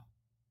not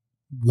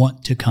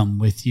want to come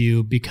with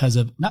you because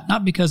of,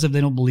 not because of they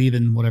don't believe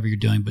in whatever you're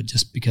doing, but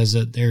just because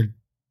they're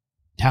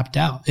tapped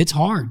out. It's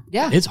hard.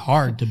 Yeah. It's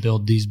hard to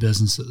build these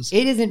businesses.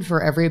 It isn't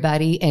for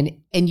everybody.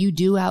 And you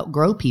do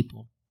outgrow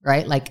people.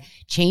 right? Like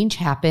change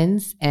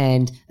happens,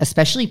 and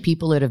especially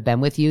people that have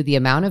been with you, the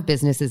amount of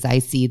businesses I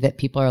see that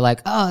people are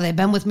like, oh, they've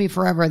been with me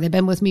forever. They've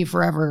been with me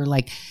forever.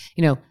 Like,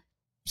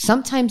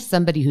 sometimes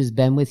somebody who's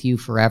been with you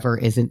forever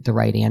isn't the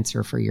right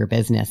answer for your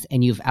business,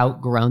 and you've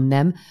outgrown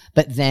them,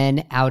 but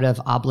then out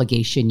of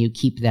obligation, you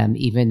keep them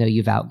even though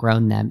you've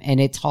outgrown them. And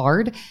it's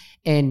hard.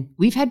 And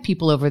we've had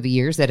people over the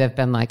years that have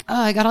been like,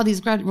 oh, I got all these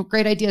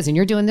great ideas, and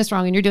you're doing this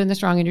wrong, and you're doing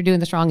this wrong, and you're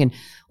doing this wrong. And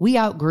we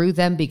outgrew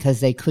them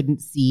because they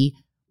couldn't see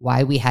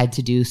why we had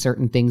to do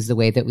certain things the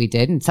way that we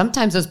did. And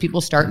sometimes those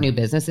people start new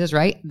businesses,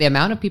 right? The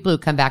amount of people who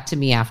come back to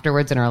me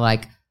afterwards and are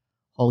like,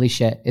 holy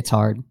shit, it's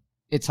hard.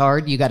 It's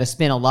hard. You got to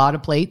spin a lot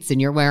of plates,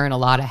 and you're wearing a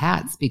lot of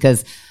hats,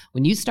 because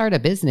when you start a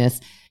business,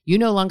 you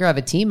no longer have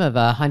a team of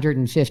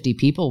 150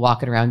 people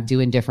walking around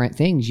doing different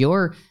things.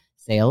 You're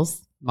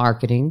sales,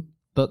 marketing,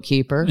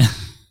 bookkeeper,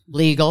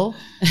 legal,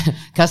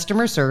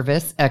 customer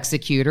service,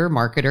 executor,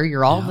 marketer.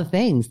 You're all the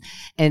things.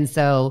 And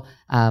so,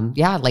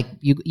 like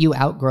you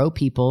outgrow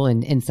people,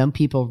 and some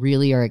people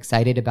really are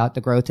excited about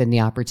the growth and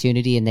the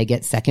opportunity, and they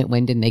get second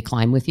wind and they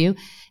climb with you.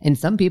 And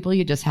some people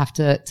you just have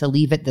to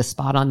leave at the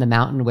spot on the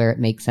mountain where it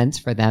makes sense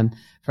for them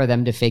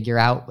to figure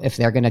out if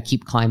they're going to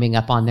keep climbing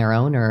up on their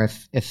own, or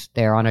if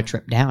they're on a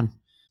trip down.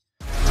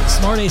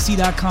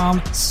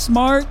 SmartAC.com,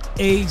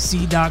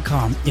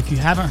 SmartAC.com. If you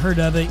haven't heard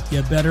of it,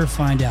 you better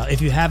find out.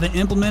 If you haven't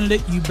implemented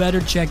it, you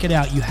better check it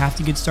out. You have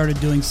to get started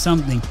doing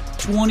something.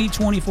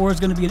 2024 is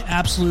going to be an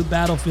absolute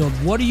battlefield.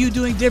 What are you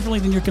doing differently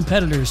than your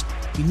competitors?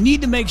 You need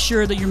to make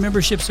sure that your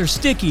memberships are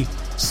sticky.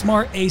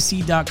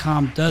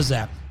 SmartAC.com does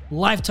that.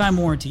 Lifetime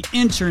warranty,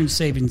 insurance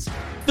savings,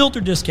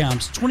 filter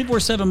discounts,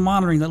 24/7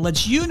 monitoring that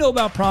lets you know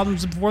about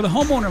problems before the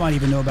homeowner might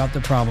even know about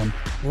the problem.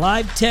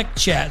 Live tech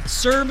chat,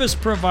 service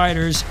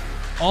providers,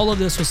 all of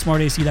this with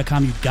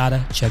SmartAC.com. You've got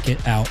to check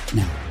it out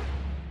now.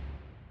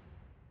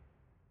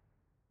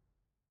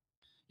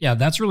 Yeah,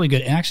 that's really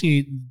good.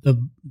 Actually,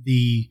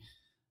 the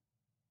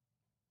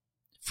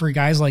for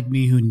guys like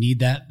me who need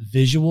that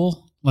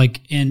visual, when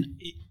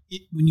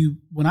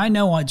I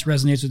know what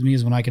resonates with me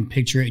is when I can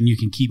picture it and you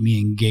can keep me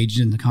engaged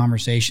in the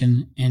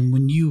conversation. And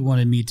when you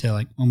wanted me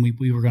to, when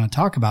we were going to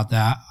talk about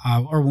that,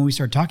 or when we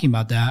started talking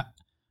about that,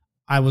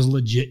 I was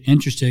legit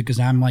interested, because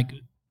I'm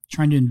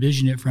trying to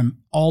envision it from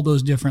all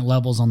those different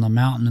levels on the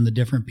mountain and the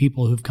different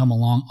people who've come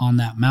along on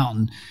that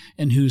mountain,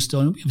 and who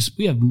still,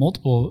 we have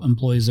multiple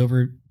employees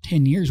over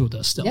 10 years with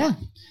us still. Yeah.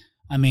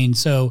 I mean,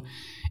 so,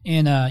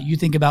 and you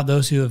think about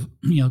those who have,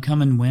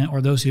 come and went,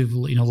 or those who've,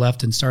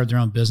 left and started their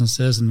own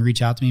businesses and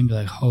reach out to me and be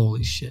like,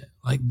 holy shit,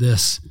 like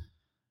this,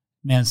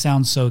 man, it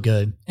sounds so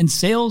good. And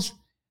sales,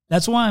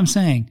 that's why I'm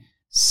saying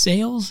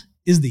sales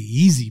is the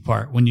easy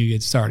part when you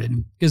get started,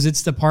 because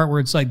it's the part where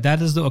it's like,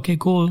 that is okay,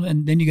 cool.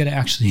 And then you got to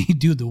actually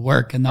do the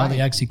work and all the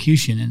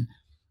execution. And,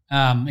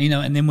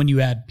 and then when you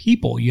add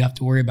people, you have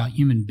to worry about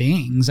human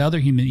beings, other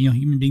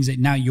human beings that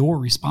now you're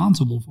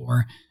responsible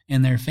for,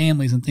 and their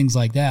families and things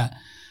like that.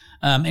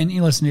 And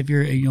listen, if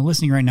you're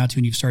listening right now too,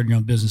 and you've started your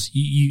own business,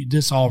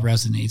 this all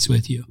resonates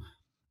with you.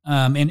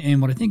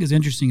 And what I think is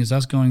interesting is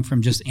us going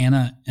from just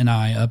Anna and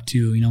I up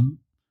to,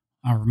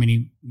 however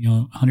many,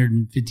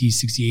 150,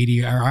 60,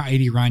 80, or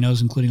 80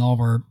 RYNOs, including all of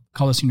our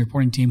call listing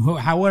reporting team,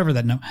 however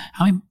that number,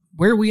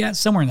 where are we at?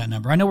 Somewhere in that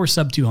number. I know we're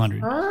sub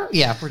 200.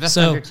 Yeah, we're just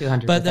under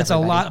 200. But that's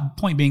everybody. A lot.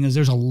 Point being is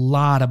there's a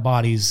lot of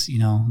bodies,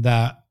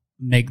 that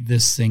make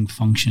this thing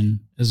function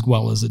as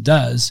well as it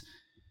does.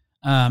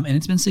 And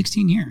it's been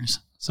 16 years.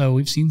 So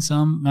we've seen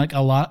some,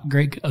 a lot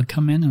great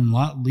come in and a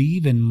lot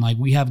leave. And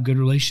we have good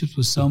relationships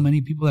with so many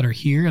people that are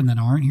here and that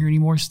aren't here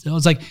anymore still.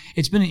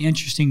 It's been an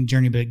interesting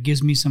journey, but it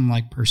gives me some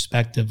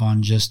perspective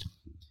on just,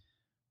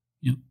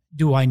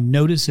 do I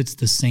notice it's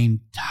the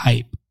same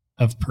type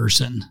of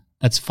person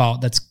that's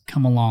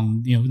come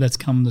along, that's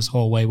come this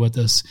whole way with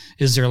us?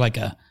 Is there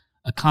a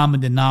common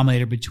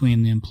denominator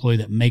between the employee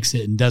that makes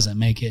it and doesn't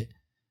make it?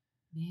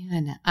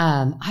 Man,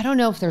 I don't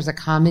know if there's a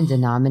common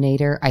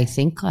denominator. I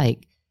think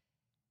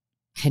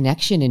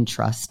connection and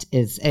trust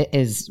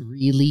is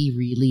really,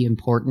 really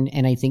important.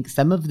 And I think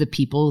some of the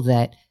people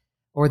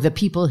the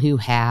people who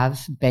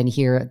have been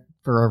here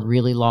for a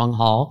really long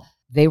haul,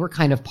 they were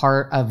kind of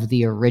part of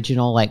the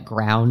original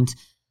ground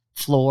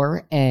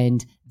floor,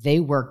 and they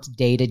worked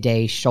day to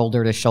day,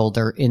 shoulder to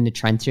shoulder in the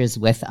trenches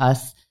with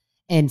us.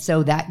 And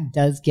so that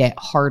does get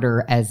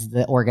harder as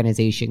the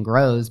organization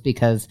grows,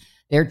 because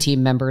they're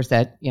team members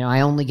that,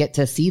 I only get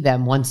to see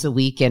them once a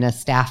week in a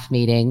staff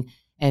meeting,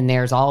 and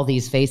there's all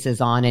these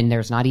faces on, and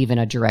there's not even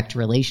a direct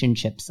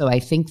relationship. So I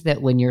think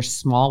that when you're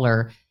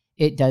smaller,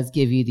 it does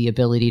give you the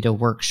ability to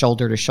work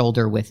shoulder to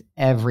shoulder with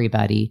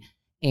everybody,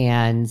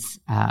 and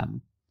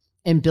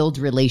build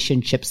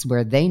relationships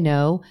where they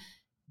know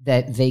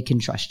that they can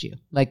trust you.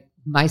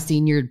 My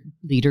senior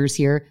leaders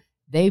here,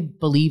 they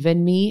believe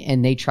in me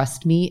and they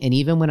trust me. And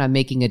even when I'm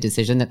making a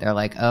decision that they're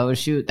like, oh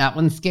shoot, that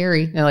one's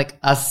scary. They're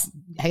us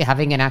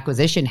having an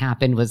acquisition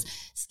happen was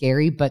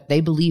scary, but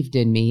they believed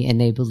in me and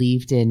they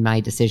believed in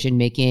my decision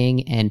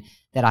making, and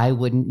that I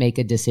wouldn't make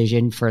a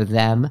decision for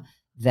them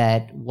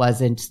that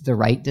wasn't the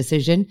right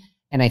decision.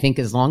 And I think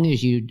as long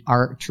as you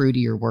are true to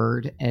your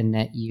word and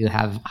that you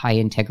have high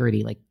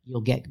integrity, like you'll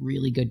get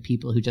really good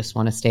people who just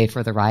want to stay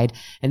for the ride,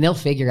 and they'll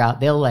figure out,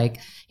 they'll like,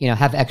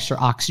 have extra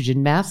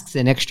oxygen masks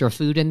and extra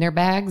food in their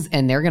bags.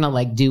 And they're going to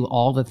like do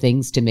all the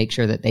things to make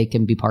sure that they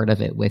can be part of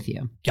it with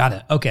you. Got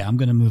it. Okay. I'm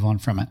going to move on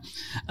from it.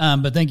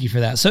 But thank you for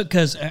that. So,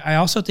 cause I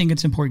also think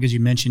it's important because you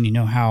mentioned,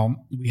 how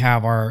we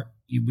have our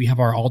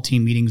all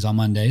team meetings on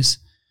Mondays.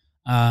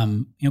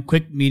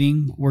 Quick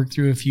meeting, work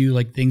through a few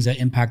like things that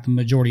impact the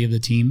majority of the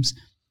teams.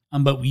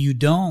 But you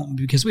don't,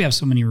 because we have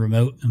so many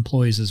remote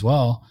employees as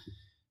well,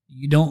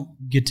 you don't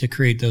get to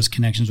create those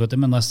connections with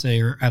them unless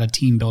they're at a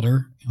team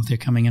builder. If they're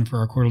coming in for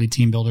our quarterly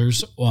team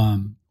builders,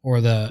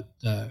 or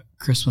the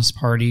Christmas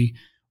party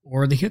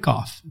or the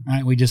kickoff,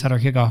 right? We just had our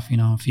kickoff,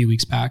 a few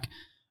weeks back.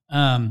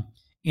 And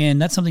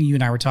that's something you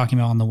and I were talking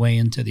about on the way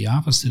into the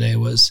office today,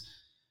 was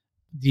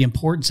the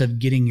importance of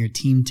getting your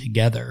team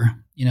together,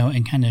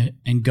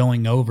 and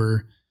going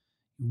over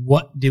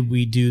what did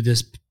we do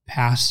this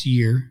past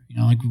year,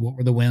 like what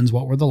were the wins,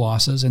 what were the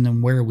losses, and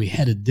then where are we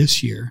headed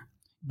this year?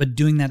 But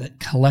doing that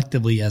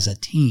collectively as a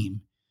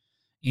team,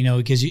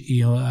 because,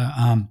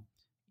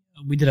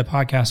 we did a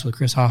podcast with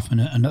Chris Hoffman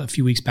a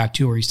few weeks back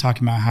too, where he's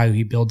talking about how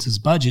he builds his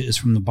budget is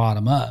from the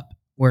bottom up,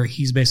 where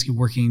he's basically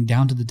working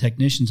down to the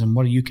technicians and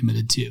what are you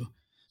committed to?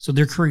 So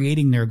they're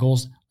creating their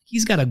goals.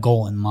 He's got a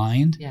goal in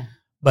mind. Yeah.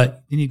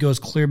 But then he goes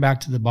clear back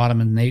to the bottom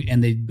and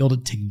they build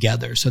it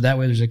together. So that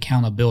way there's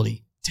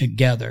accountability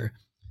together.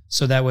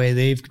 So that way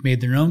they've made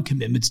their own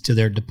commitments to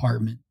their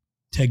department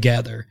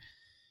together.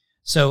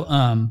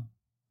 So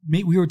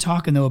we were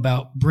talking though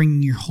about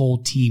bringing your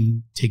whole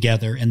team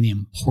together and the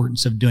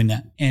importance of doing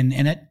that.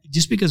 And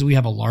just because we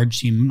have a large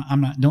team,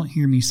 don't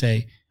hear me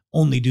say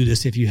only do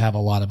this if you have a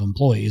lot of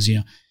employees.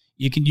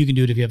 You can do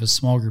it if you have a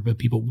small group of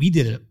people. We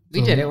did it.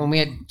 We did it when we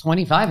had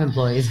 25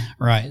 employees.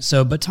 Right.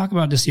 So, but talk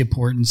about just the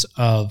importance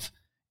of,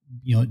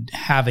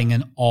 having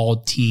an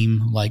all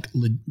team like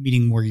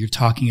meeting where you're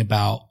talking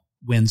about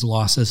wins,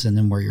 losses, and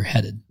then where you're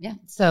headed. Yeah.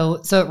 So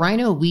at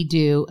RYNO, we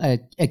do a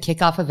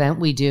kickoff event.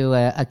 We do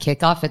a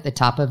kickoff at the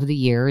top of the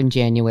year in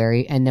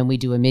January, and then we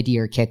do a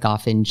mid-year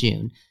kickoff in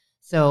June.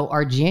 So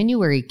our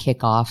January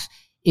kickoff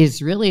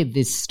is really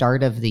the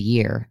start of the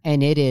year,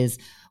 and it is,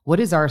 what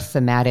is our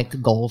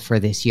thematic goal for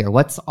this year?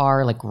 What's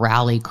our like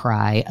rally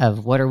cry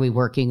of what are we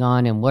working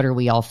on and what are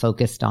we all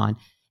focused on?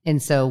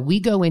 And so we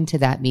go into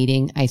that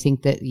meeting. I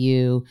think that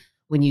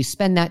when you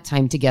spend that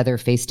time together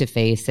face to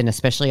face, and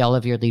especially all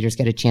of your leaders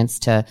get a chance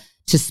to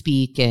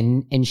speak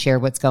and share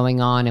what's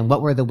going on and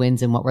what were the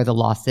wins and what were the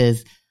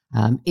losses,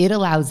 it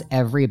allows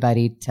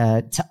everybody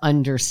to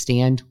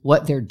understand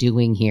what they're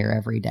doing here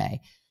every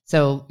day.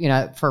 So,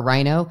 for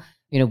RYNO,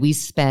 we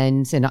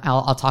spend, and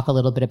I'll talk a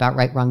little bit about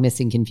right, wrong,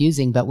 missing,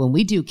 confusing, but when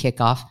we do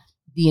kickoff,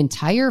 the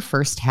entire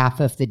first half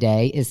of the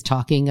day is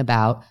talking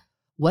about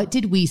what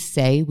did we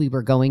say we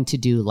were going to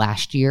do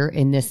last year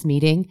in this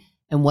meeting,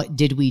 and what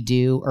did we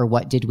do or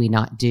what did we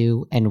not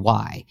do and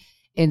why.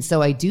 And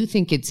so I do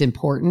think it's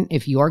important,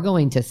 if you are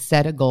going to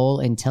set a goal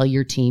and tell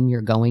your team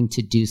you're going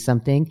to do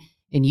something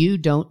and you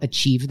don't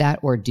achieve that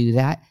or do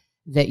that,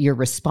 that you're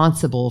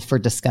responsible for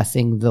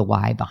discussing the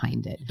why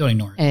behind it. Don't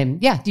ignore it.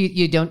 And yeah,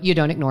 you don't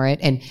ignore it.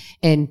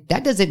 And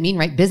that doesn't mean,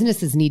 right,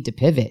 businesses need to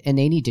pivot and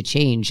they need to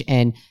change.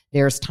 And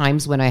there's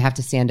times when I have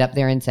to stand up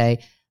there and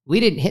say, we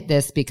didn't hit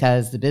this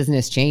because the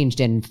business changed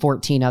and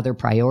 14 other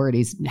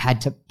priorities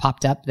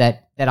popped up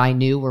that I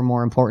knew were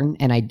more important,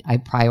 and I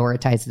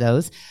prioritized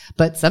those.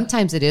 But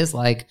sometimes it is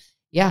like,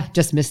 yeah,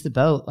 just missed the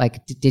boat.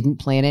 Like didn't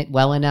plan it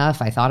well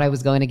enough. I thought I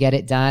was going to get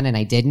it done and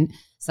I didn't.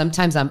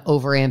 Sometimes I'm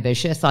over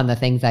ambitious on the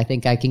things I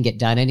think I can get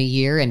done in a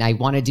year, and I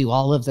want to do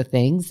all of the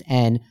things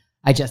and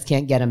I just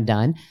can't get them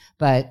done.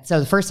 But so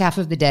the first half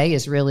of the day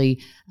is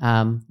really,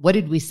 what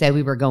did we say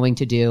we were going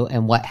to do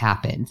and what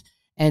happened?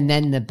 And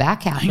then the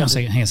back half. Hang on a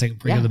second.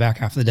 Before you go to the back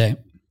half of the day.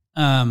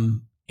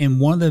 And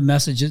one of the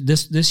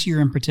messages this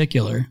year in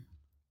particular,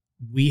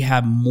 we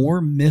have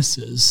more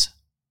misses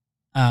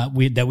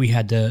that we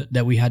had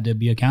to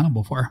be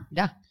accountable for.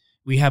 Yeah,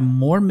 we have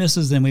more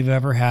misses than we've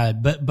ever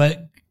had.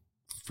 But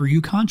for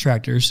you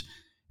contractors,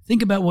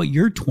 think about what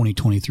your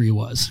 2023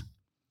 was,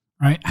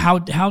 right?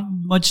 How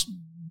much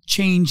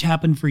change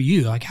happened for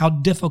you? Like how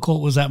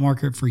difficult was that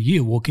market for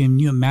you? Well, can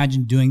you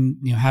imagine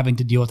having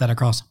to deal with that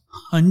across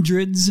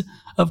hundreds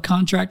of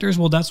contractors?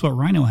 Well, that's what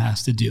RYNO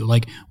has to do.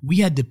 Like we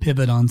had to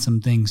pivot on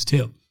some things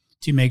too,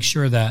 to make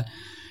sure that,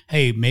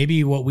 hey,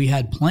 maybe what we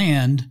had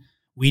planned,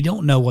 we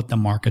don't know what the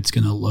market's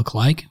going to look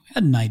like. We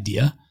had an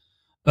idea,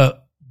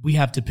 but we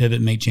have to pivot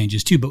and make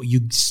changes too, but you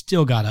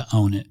still got to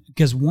own it,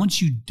 because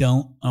once you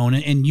don't own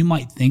it, and you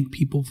might think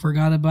people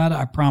forgot about it,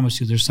 I promise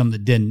you there's some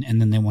that didn't, and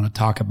then they want to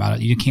talk about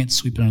it. You can't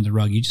sweep it under the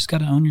rug. You just got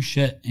to own your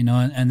shit,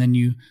 and then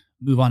you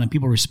move on, and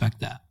people respect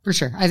that. For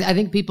sure. I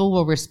think people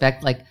will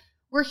respect, like,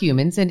 we're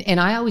humans. And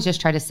I always just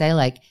try to say,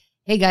 like,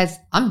 hey guys,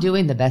 I'm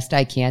doing the best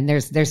I can.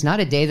 There's not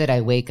a day that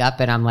I wake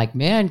up and I'm like,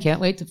 man, can't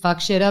wait to fuck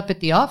shit up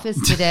at the office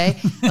today.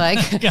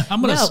 Like, yeah,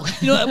 I'm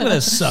gonna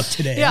suck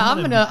today. Yeah,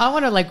 I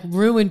want to like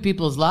ruin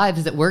people's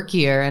lives that work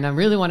here, and I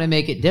really want to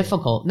make it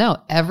difficult. No,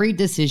 every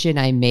decision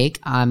I make,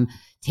 I'm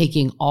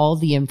taking all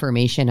the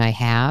information I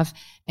have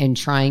and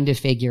trying to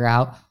figure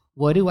out,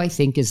 what do I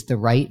think is the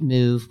right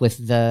move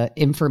with the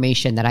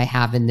information that I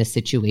have in this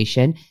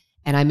situation?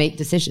 And I make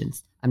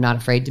decisions. I'm not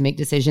afraid to make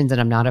decisions, and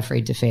I'm not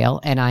afraid to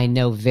fail. And I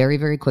know very,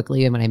 very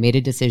quickly, and when I made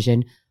a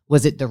decision,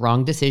 was it the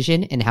wrong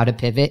decision and how to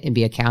pivot and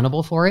be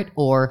accountable for it?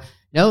 Or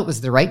no, it was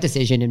the right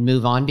decision and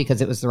move on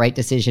because it was the right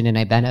decision and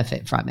I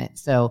benefit from it.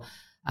 So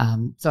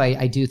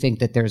I do think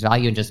that there's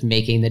value in just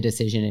making the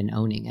decision and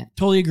owning it.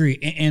 Totally agree.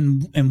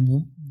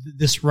 And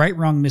this right,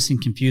 wrong,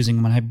 missing,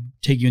 confusing, when I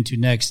take you into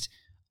next,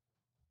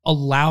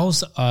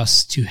 allows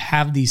us to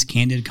have these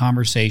candid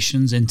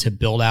conversations and to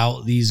build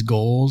out these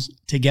goals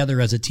together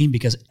as a team,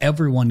 because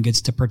everyone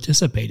gets to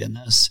participate in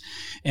this.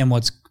 And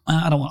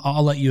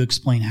I'll let you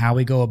explain how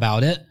we go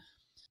about it.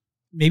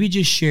 Maybe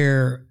just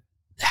share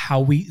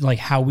how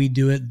we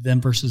do it, them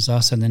versus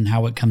us, and then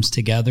how it comes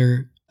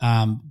together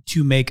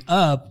to make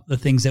up the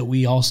things that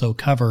we also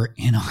cover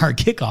in our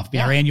kickoff,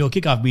 our annual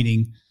kickoff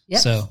meeting.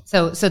 Yep.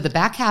 So the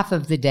back half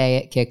of the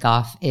day at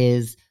kickoff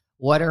is,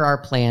 what are our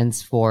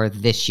plans for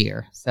this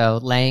year? So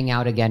laying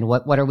out again,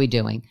 what are we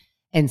doing?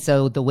 And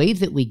so the way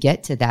that we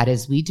get to that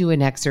is we do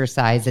an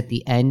exercise at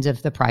the end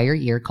of the prior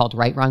year called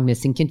Right, Wrong,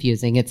 Missing,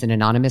 Confusing. It's an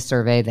anonymous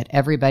survey that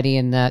everybody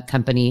in the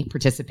company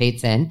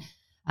participates in.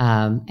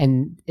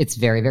 And it's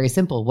very, very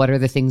simple. What are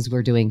the things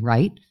we're doing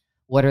right?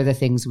 What are the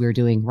things we're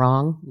doing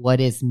wrong? What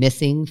is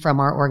missing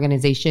from our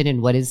organization?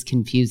 And what is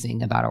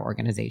confusing about our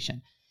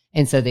organization?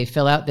 And so they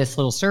fill out this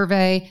little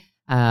survey.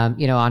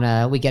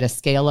 We get a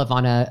scale of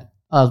on a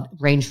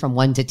range from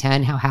 1 to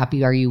 10. How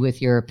happy are you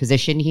with your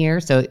position here?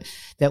 So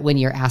that when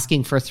you're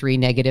asking for 3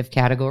 negative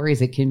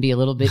categories, it can be a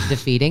little bit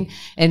defeating.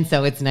 And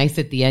so it's nice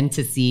at the end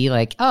to see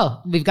like,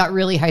 oh, we've got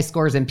really high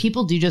scores, and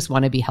people do just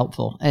want to be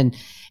helpful. And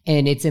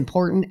it's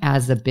important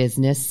as a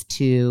business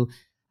to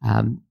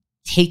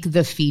take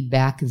the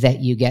feedback that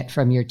you get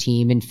from your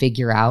team and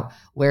figure out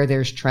where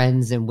there's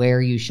trends and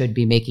where you should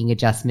be making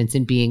adjustments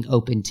and being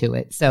open to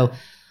it. So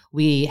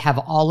we have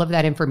all of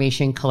that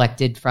information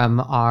collected from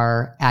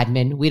our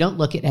admin. We don't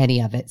look at any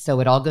of it.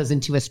 So it all goes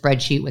into a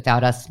spreadsheet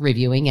without us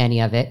reviewing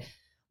any of it.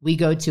 We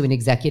go to an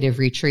executive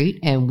retreat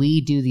and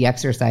we do the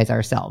exercise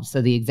ourselves.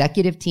 So the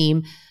executive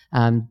team,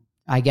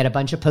 I get a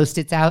bunch of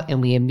Post-its out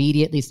and we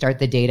immediately start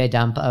the data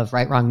dump of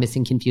right, wrong,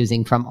 missing,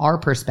 confusing from our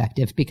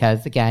perspective.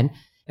 Because again,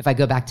 if I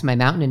go back to my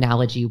mountain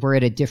analogy, we're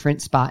at a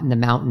different spot in the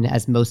mountain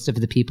as most of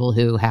the people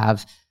who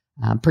have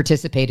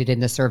participated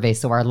in the survey.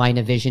 So our line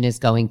of vision is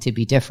going to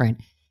be different.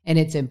 And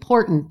it's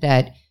important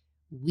that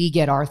we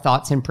get our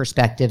thoughts and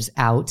perspectives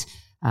out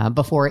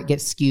before it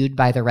gets skewed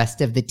by the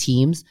rest of the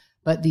teams.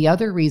 But the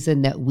other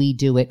reason that we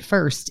do it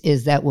first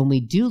is that when we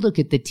do look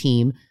at the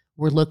team,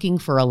 we're looking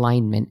for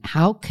alignment.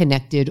 How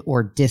connected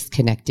or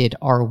disconnected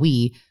are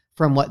we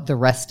from what the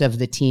rest of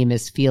the team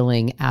is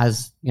feeling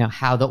as,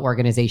 how the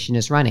organization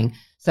is running?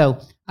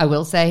 So I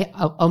will say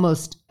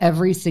almost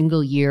every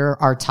single year,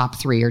 our top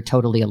 3 are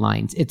totally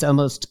aligned. It's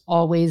almost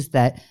always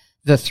that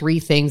the 3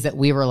 things that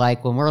we were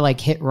like, when we're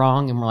like hit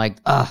wrong and we're like,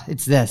 oh,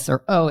 it's this,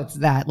 or, oh, it's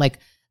that. Like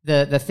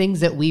the things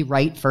that we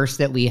write first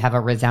that we have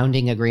a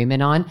resounding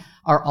agreement on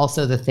are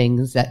also the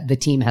things that the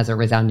team has a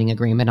resounding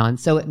agreement on.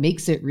 So it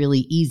makes it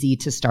really easy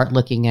to start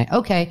looking at,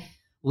 okay,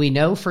 we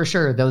know for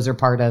sure those are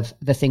part of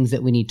the things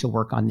that we need to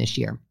work on this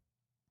year.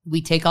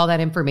 We take all that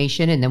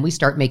information and then we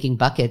start making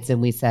buckets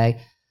and we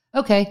say,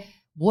 okay,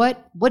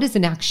 what is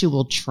an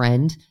actual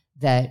trend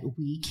that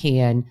we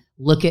can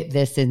look at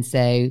this and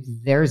say,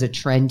 there's a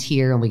trend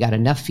here and we got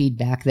enough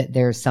feedback that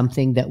there's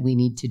something that we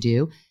need to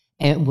do.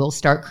 And we'll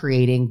start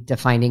creating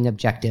defining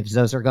objectives.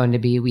 Those are going to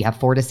be, we have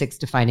 4 to 6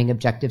 defining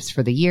objectives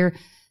for the year,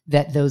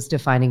 that those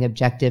defining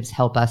objectives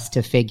help us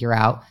to figure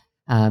out,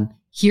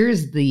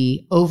 here's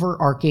the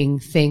overarching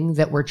thing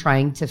that we're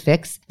trying to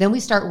fix. Then we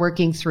start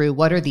working through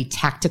what are the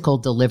tactical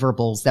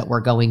deliverables that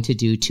we're going to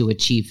do to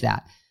achieve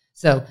that.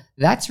 So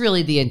that's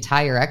really the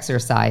entire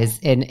exercise.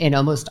 And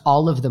almost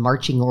all of the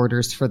marching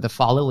orders for the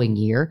following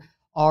year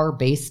are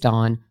based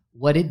on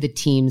what did the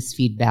team's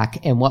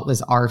feedback and what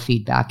was our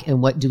feedback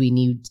and what do we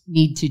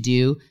need to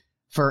do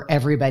for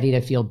everybody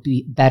to feel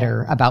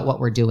better about what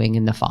we're doing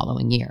in the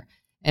following year.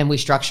 And we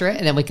structure it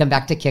and then we come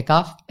back to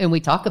kickoff and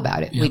we talk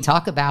about it. Yep. We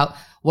talk about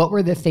what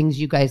were the things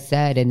you guys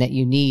said and that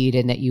you need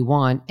and that you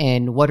want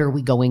and what are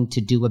we going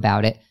to do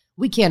about it.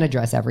 We can't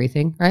address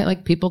everything, right?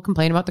 Like people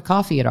complain about the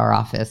coffee at our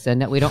office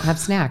and that we don't have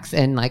snacks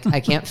and like I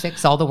can't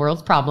fix all the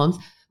world's problems.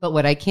 But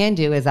what I can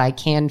do is I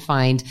can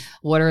find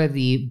what are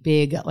the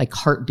big like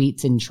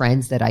heartbeats and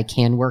trends that I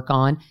can work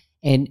on.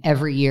 And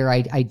every year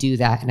I do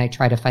that and I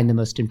try to find the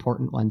most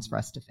important ones for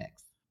us to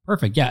fix.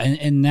 Perfect. Yeah.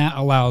 And that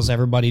allows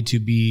everybody to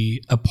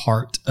be a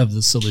part of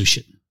the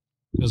solution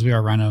because we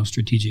are RYNO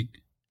Strategic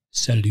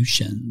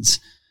Solutions.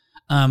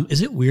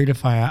 Is it weird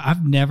if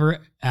I've never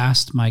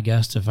asked my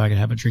guests if I could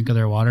have a drink of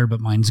their water, but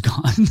mine's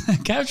gone. Can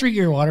I have a drink of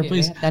your water,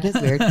 please? Yeah, that is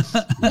weird.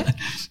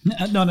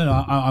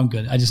 No, I'm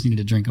good. I just needed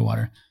a drink of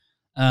water.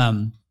 I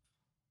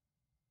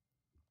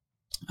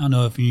don't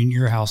know if in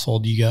your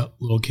household you got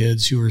little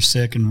kids who are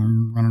sick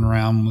and running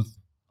around with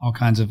all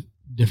kinds of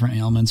different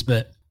ailments,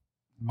 but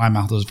my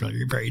mouth is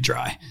very, very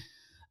dry.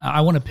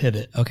 I want to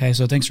pivot. Okay.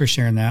 So thanks for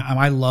sharing that.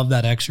 I love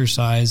that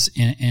exercise.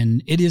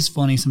 And it is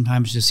funny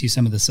sometimes to see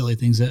some of the silly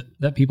things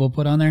that people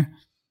put on there.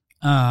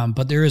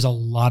 But there is a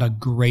lot of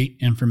great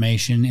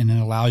information, and it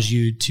allows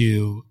you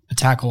to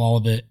tackle all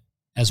of it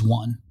as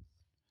one.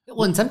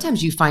 Well, and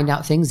sometimes you find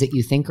out things that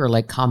you think are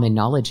like common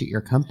knowledge at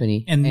your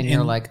company, and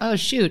you're like, oh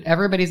shoot,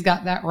 everybody's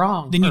got that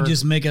wrong. Then you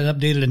just make an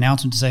updated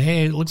announcement to say,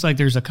 hey, it looks like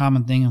there's a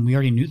common thing, and we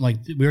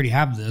already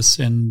have this,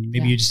 and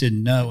maybe you just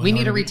didn't know. We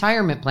need a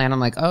retirement plan. I'm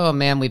like, oh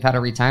man, we've had a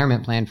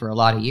retirement plan for a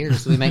lot of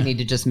years, so we might need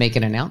to just make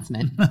an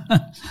announcement.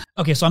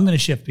 Okay, so I'm going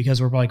to shift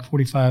because we're like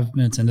 45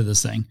 minutes into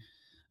this thing.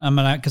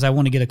 Because I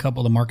want to get a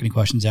couple of the marketing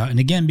questions out. And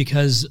again,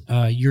 because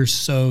you're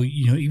so,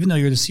 even though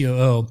you're the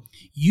COO,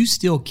 you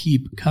still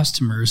keep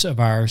customers of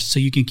ours so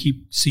you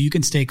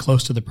can stay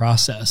close to the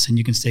process, and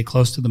you can stay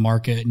close to the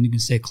market, and you can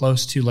stay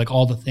close to like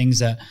all the things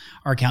that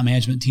our account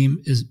management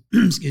team is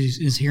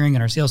hearing,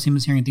 and our sales team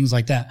is hearing, things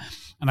like that.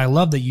 And I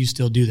love that you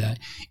still do that,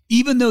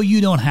 even though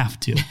you don't have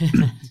to.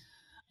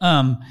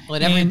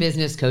 What every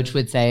business coach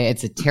would say,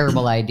 it's a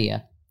terrible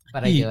idea,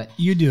 but I do it.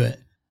 You do it.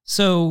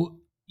 So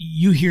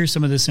you hear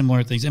some of the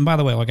similar things. And by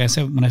the way, like I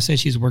said, when I say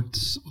she's worked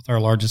with our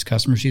largest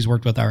customers, she's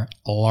worked with our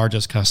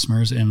largest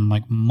customers and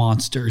like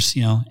monsters,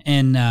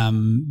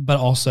 and, but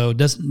also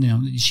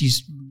doesn't,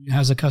 she's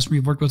has a customer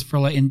you've worked with for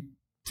like, I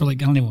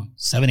don't know,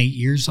 7-8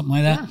 years, something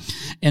like that.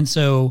 Yeah. And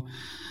so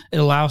it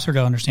allows her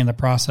to understand the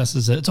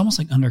processes. It's almost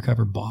like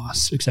undercover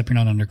boss, except you're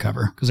not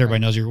undercover because everybody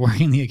knows you're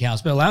working the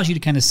accounts, but it allows you to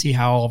kind of see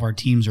how all of our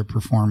teams are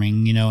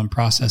performing, and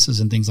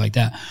processes and things like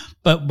that.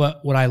 But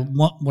what I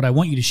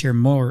want you to share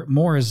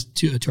more is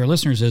to our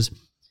listeners is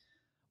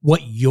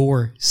what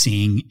you're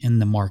seeing in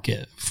the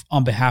market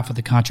on behalf of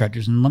the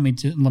contractors. And let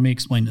me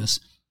explain this.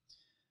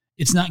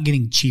 It's not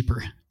getting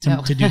cheaper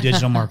to do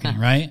digital marketing,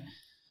 right?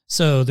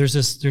 So there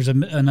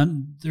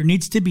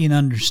needs to be an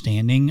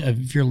understanding of,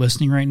 if you're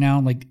listening right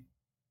now, like,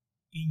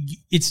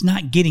 it's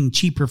not getting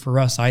cheaper for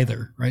us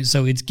either, right?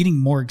 So it's getting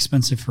more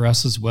expensive for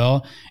us as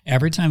well.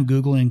 Every time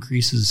Google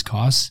increases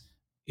costs,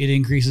 it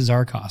increases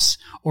our costs,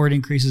 or it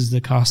increases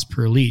the cost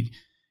per lead.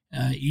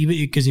 Even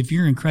because if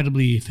you're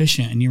incredibly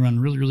efficient and you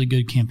run really, really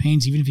good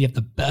campaigns, even if you have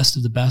the best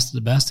of the best of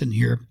the best in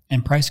here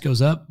and price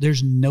goes up,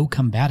 there's no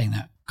combating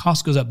that.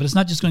 Cost goes up, but it's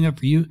not just going up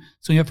for you.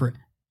 It's going up for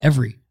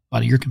everybody,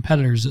 your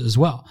competitors as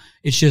well.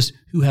 It's just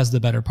who has the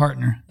better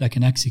partner that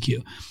can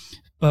execute.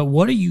 But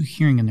what are you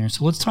hearing in there?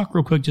 So let's talk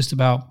real quick just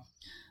about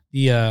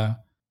the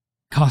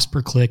cost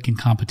per click and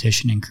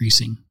competition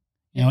increasing,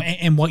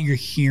 and what you're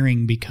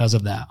hearing because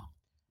of that.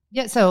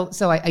 Yeah, so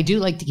I do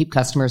like to keep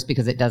customers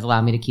because it does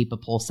allow me to keep a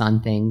pulse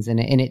on things, and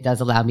it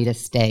does allow me to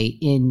stay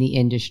in the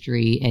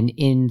industry and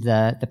in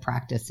the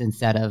practice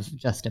instead of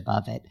just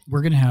above it.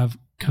 We're going to have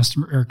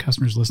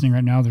customers listening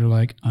right now. They're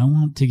like, I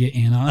want to get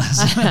in on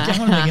this. I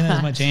want to make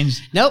Anna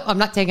change. Nope, I'm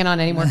not taking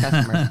on any more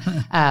customers.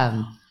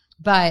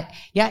 But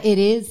yeah, it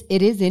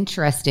is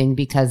interesting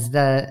because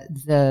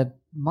the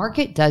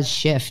market does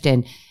shift,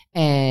 and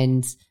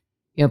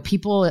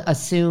people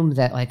assume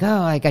that like,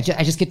 oh, I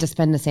just get to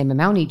spend the same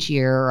amount each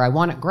year, or I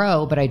want to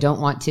grow, but I don't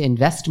want to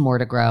invest more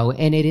to grow.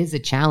 And it is a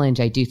challenge,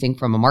 I do think,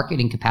 from a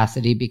marketing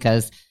capacity,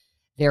 because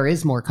there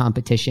is more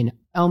competition.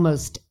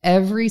 Almost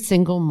every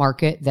single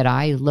market that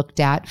I looked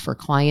at for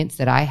clients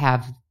that I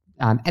have,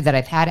 that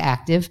I've had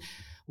active,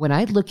 when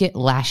I look at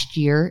last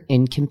year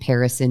in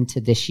comparison to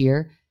this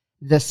year,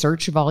 the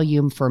search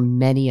volume for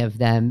many of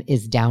them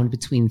is down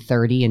between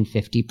 30 and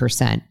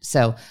 50%.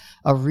 So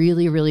a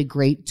really, really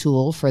great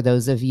tool for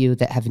those of you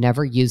that have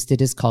never used it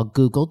is called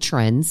Google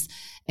Trends.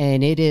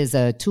 And it is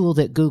a tool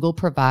that Google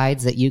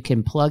provides that you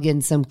can plug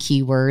in some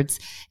keywords,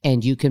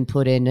 and you can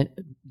put in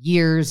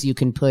years, you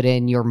can put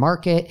in your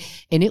market,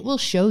 and it will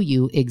show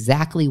you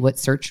exactly what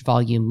search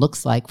volume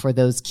looks like for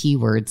those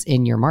keywords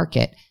in your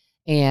market.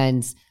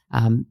 And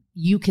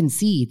you can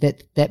see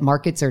that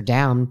markets are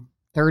down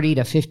 30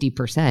 to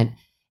 50%.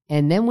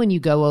 And then when you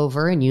go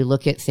over and you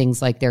look at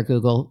things like their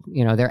Google,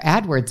 their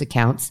AdWords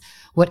accounts,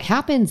 what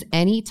happens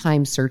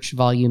anytime search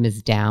volume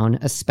is down,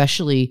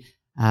 especially,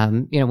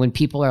 when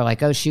people are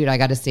like, oh shoot, I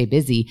got to stay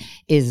busy,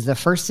 is the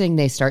first thing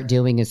they start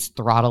doing is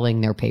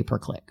throttling their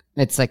pay-per-click.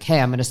 It's like, hey,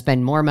 I'm going to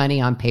spend more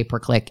money on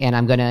pay-per-click, and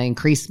I'm going to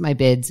increase my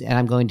bids, and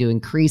I'm going to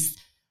increase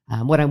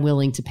what I'm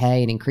willing to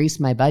pay and increase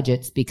my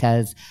budgets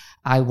because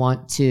I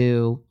want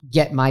to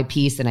get my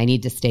piece and I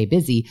need to stay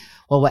busy.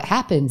 Well, what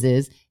happens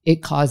is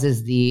it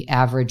causes the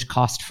average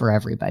cost for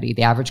everybody,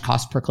 the average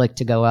cost per click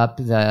to go up,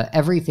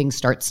 everything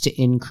starts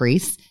to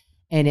increase,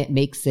 and it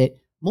makes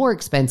it more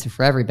expensive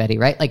for everybody,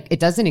 right? Like, it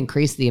doesn't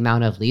increase the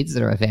amount of leads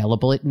that are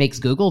available. It makes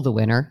Google the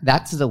winner.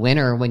 That's the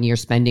winner when you're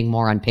spending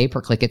more on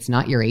pay-per-click. It's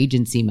not your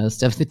agency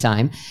most of the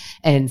time.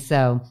 And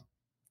so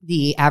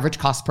the average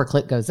cost per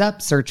click goes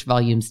up, search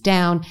volume's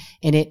down,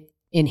 and it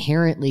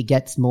inherently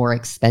gets more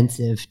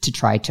expensive to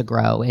try to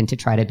grow and to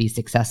try to be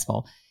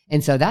successful.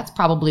 And so that's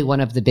probably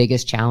one of the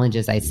biggest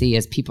challenges I see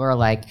is people are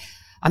like,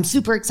 I'm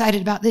super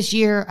excited about this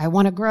year. I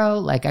want to grow.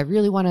 Like, I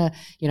really want to,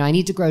 I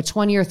need to grow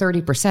 20 or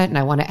 30% and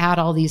I want to add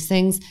all these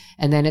things.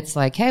 And then it's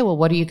like, hey, well,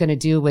 what are you going to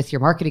do with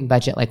your marketing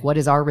budget? Like, what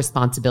is our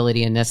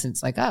responsibility in this? And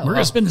it's like, oh, we're going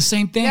to spend the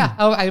same thing. Yeah.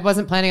 Oh, I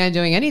wasn't planning on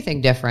doing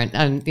anything different.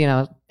 And,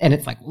 and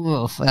it's like,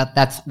 oof,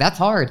 that's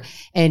hard.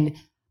 And,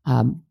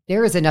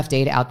 there is enough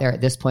data out there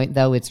at this point,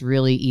 though. It's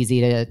really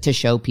easy to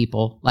show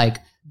people like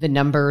the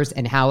numbers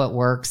and how it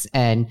works.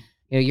 And,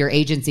 your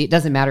agency, it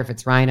doesn't matter if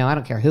it's RYNO, I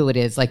don't care who it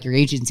is, like your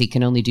agency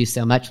can only do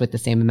so much with the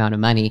same amount of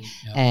money.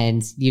 Yeah.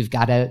 And you've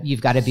got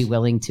to be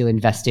willing to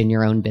invest in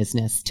your own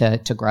business to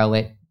grow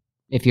it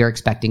if you're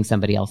expecting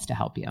somebody else to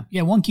help you.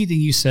 Yeah. One key thing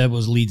you said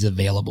was leads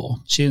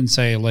available. She didn't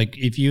say like,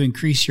 if you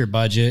increase your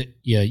budget,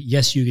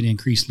 yes, you can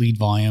increase lead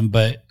volume,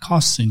 but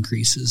costs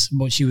increases.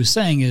 What she was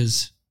saying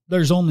is,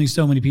 there's only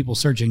so many people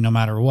searching no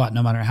matter what,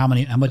 no matter how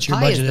much your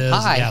budget is.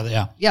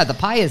 Yeah, the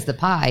pie is the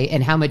pie,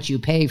 and how much you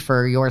pay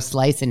for your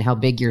slice and how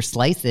big your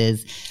slice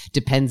is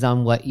depends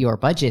on what your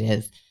budget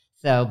is.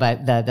 So,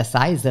 but the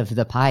size of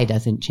the pie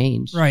doesn't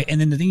change. Right. And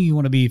then the thing you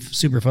want to be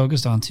super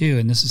focused on too,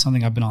 and this is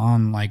something I've been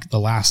on like the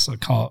last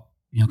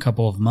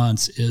couple of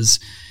months is,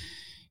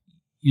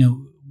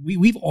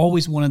 we've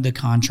always wanted the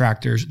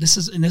contractors. This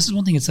is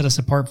one thing that set us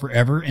apart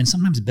forever and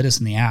sometimes bit us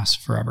in the ass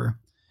forever.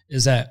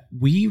 Is that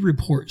we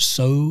report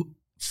so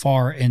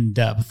far in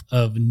depth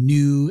of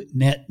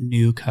net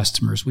new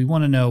customers. We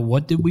want to know,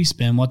 what did we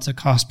spend? What's the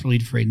cost per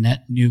lead for a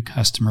net new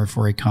customer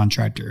for a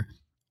contractor?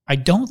 I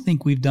don't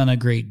think we've done a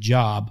great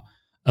job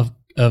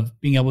of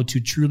being able to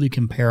truly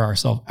compare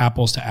ourselves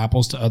apples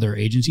to other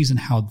agencies and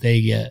how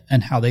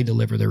they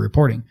deliver their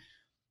reporting.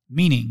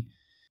 Meaning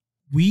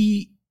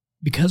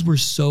because we're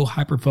so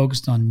hyper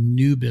focused on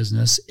new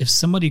business, if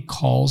somebody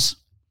calls,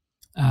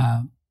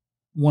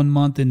 1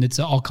 month and it's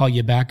I'll call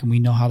you back, and we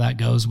know how that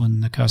goes when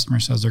the customer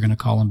says they're going to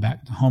call them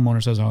back. The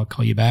homeowner says, I'll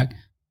call you back.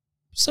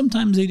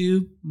 Sometimes they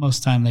do. Most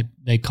of the time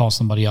they call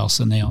somebody else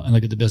and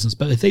look at the business.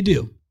 But if they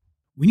do,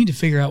 we need to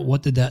figure out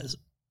what did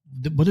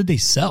they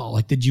sell?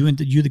 Like, did you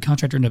the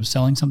contractor end up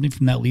selling something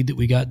from that lead that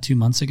we got 2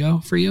 months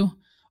ago for you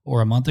or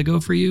a month ago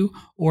for you?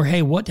 Or,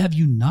 hey, what have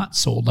you not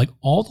sold? Like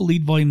all the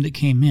lead volume that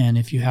came in,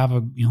 if you have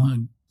a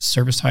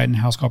service titan,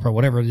 house call pro,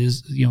 whatever it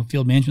is,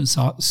 field management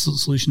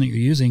solution that you're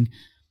using,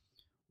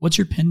 what's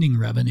your pending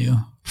revenue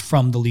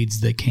from the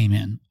leads that came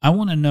in? I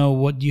want to know,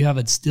 what do you have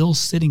that's still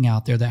sitting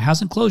out there that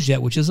hasn't closed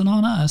yet, which isn't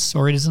on us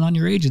or it isn't on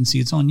your agency,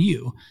 it's on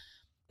you.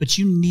 But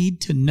you need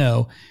to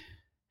know,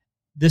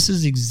 this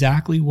is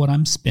exactly what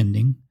I'm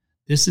spending.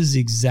 This is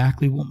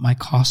exactly what my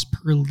cost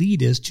per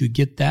lead is to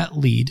get that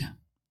lead.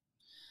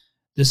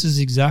 This is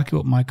exactly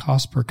what my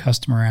cost per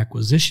customer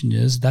acquisition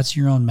is. That's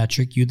your own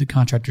metric, the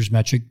contractor's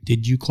metric.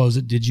 Did you close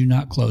it? Did you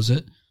not close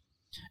it?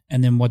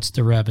 And then what's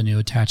the revenue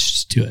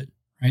attached to it?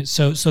 Right.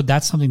 So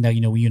that's something that,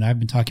 you and I have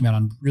been talking about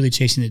on really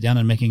chasing it down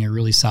and making a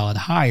really solid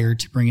hire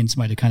to bring in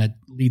somebody to kind of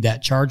lead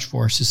that charge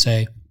for us to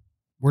say,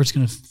 we're just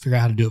going to figure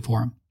out how to do it for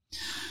them.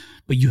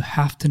 But you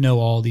have to know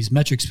all these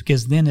metrics,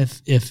 because then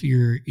if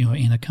you're,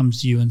 Anna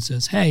comes to you and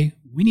says, hey,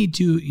 we need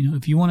to,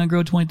 if you want to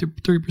grow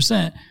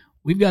 23%,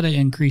 we've got to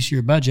increase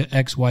your budget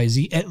X, Y,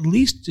 Z. At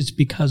least it's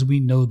because we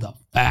know the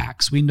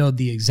facts. We know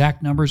the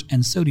exact numbers.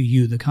 And so do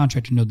you, the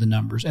contractor, know the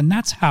numbers. And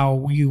that's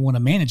how you want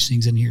to manage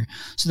things in here.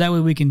 So that way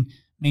we can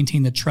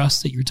maintain the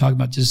trust that you're talking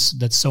about, just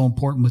that's so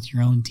important with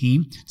your own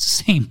team. It's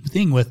the same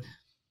thing with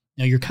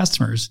your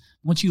customers.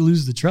 Once you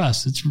lose the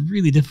trust, it's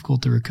really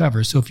difficult to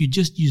recover. So if you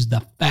just use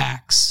the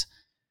facts,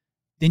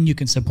 then you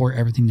can support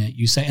everything that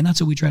you say. And that's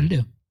what we try to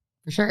do.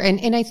 For sure.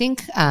 And I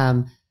think,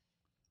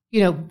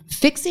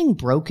 fixing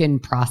broken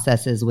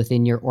processes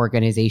within your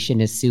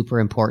organization is super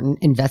important.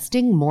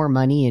 Investing more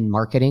money in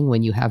marketing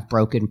when you have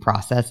broken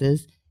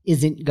processes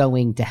isn't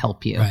going to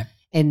help you. Right.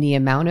 And the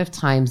amount of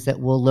times that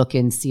we'll look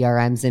in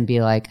CRMs and be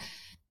like,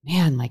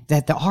 man, like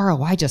that the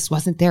ROI just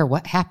wasn't there.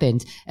 What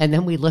happened? And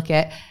then we look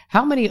at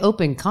how many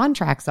open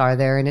contracts are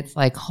there, and it's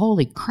like,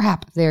 holy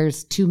crap,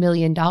 there's $2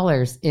 million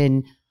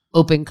in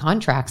open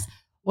contracts.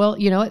 Well,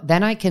 you know what?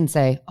 Then I can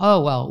say,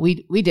 oh, well,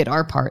 we did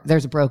our part.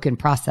 There's a broken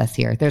process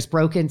here.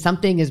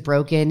 Something is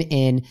broken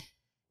in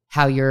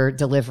how you're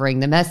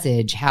delivering the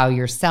message, how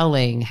you're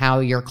selling,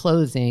 how you're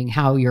closing,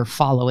 how you're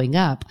following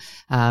up.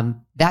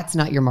 That's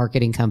not your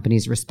marketing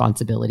company's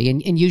responsibility.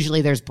 And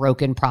usually there's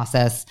broken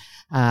process.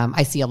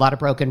 I see a lot of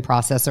broken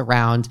process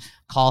around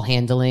call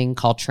handling,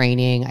 call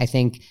training. I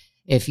think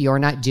if you're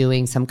not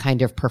doing some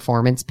kind of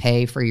performance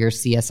pay for your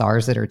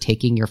CSRs that are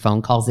taking your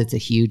phone calls, it's a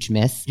huge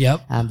miss.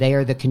 Yep. They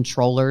are the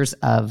controllers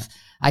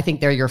I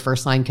think they're your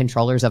first line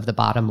controllers of the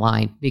bottom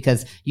line,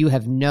 because you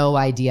have no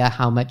idea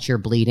how much you're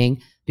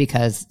bleeding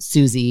because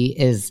Susie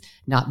is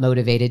not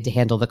motivated to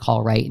handle the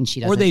call right. And she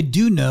doesn't. Or they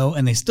do know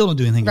and they still don't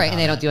do anything about it. Right. And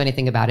they don't do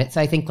anything about it.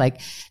 So I think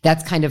like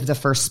that's kind of the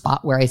first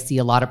spot where I see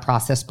a lot of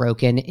process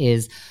broken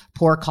is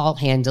poor call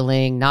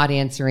handling, not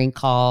answering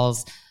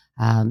calls,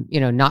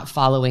 not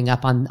following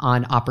up on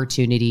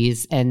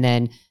opportunities. And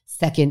then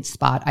second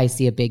spot, I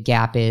see a big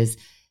gap is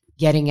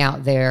getting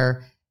out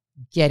there,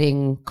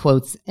 getting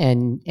quotes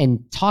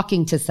and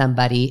talking to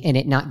somebody and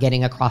it not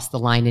getting across the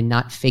line and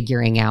not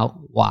figuring out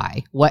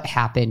why, what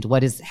happened,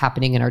 what is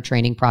happening in our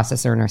training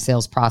process or in our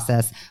sales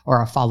process or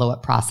our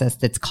follow-up process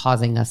that's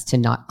causing us to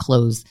not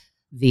close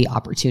the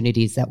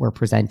opportunities that were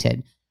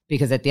presented.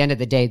 Because at the end of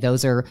the day,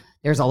 there's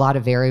a lot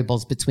of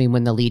variables between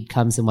when the lead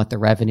comes and what the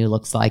revenue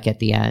looks like at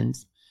the end.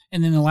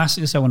 And then the last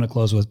thing I want to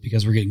close with,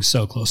 because we're getting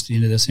so close to the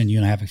end of this and you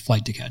and I have a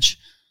flight to catch.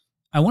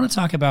 I want to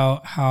talk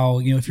about how,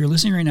 if you're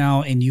listening right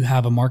now and you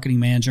have a marketing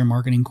manager,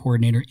 marketing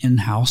coordinator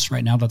in-house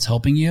right now that's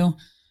helping you,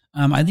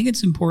 I think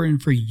it's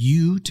important for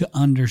you to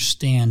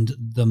understand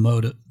their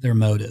motive,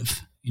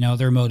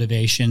 their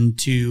motivation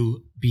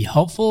to be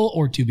helpful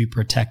or to be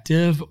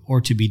protective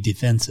or to be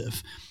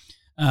defensive.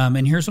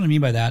 And here's what I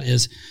mean by that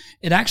is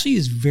it actually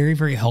is very,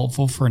 very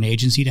helpful for an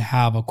agency to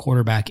have a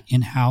quarterback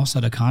in-house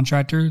at a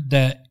contractor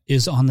that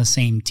is on the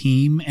same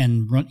team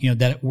and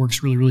that it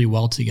works really, really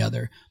well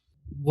together.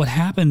 What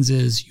happens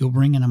is you'll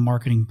bring in a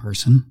marketing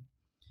person.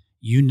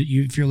 You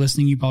if you're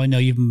listening, you probably know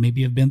you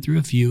maybe have been through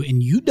a few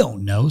and you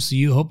don't know, so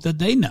you hope that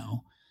they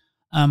know.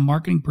 A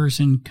marketing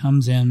person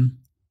comes in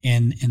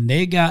and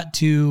they got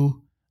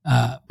to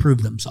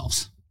prove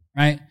themselves,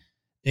 right?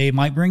 They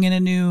might bring in a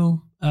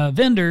new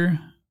vendor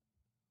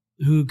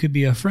who could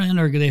be a friend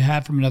or they've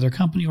had from another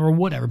company or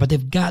whatever, but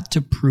they've got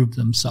to prove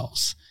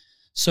themselves.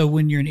 So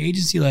when you're an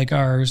agency like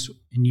ours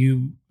and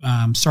you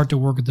start to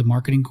work with the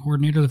marketing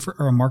coordinator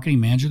or a marketing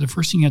manager, the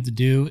first thing you have to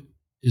do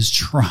is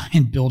try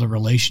and build a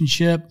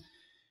relationship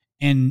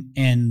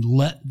and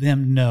let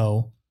them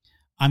know,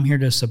 I'm here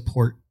to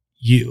support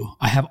you.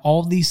 I have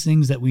all these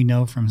things that we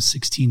know from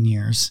 16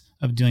 years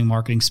of doing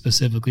marketing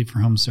specifically for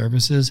home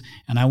services,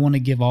 and I want to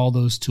give all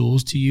those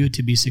tools to you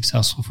to be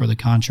successful for the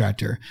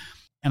contractor.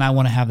 And I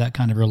want to have that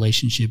kind of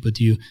relationship with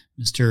you,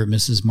 Mr. or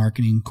Mrs.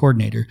 Marketing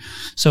Coordinator.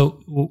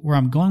 So where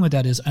I'm going with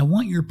that is I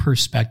want your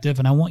perspective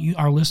and I want you,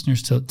 our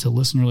listeners, to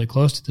listen really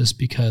close to this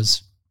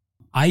because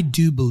I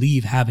do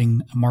believe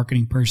having a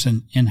marketing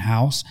person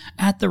in-house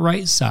at the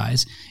right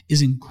size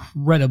is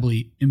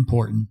incredibly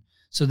important.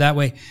 So that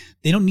way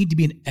they don't need to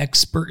be an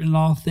expert in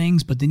all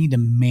things, but they need to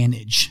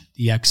manage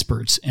the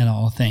experts in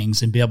all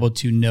things and be able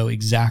to know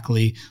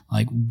exactly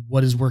like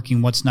what is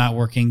working, what's not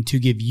working to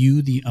give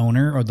you, the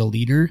owner or the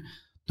leader,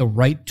 the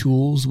right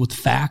tools with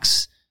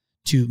facts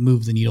to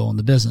move the needle in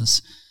the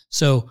business.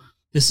 So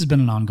this has been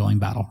an ongoing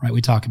battle, right?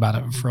 We talk about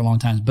it for a long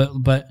time,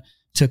 but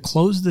to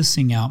close this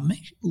thing out,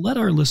 let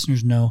our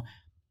listeners know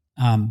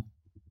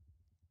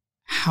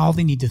how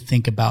they need to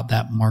think about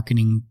that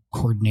marketing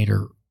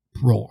coordinator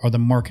role or the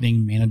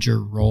marketing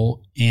manager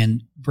role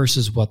and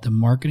versus what the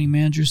marketing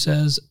manager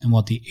says and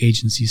what the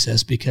agency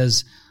says,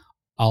 because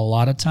a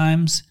lot of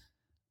times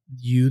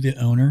you, the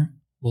owner,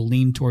 will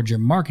lean towards your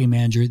marketing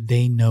manager.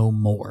 They know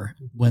more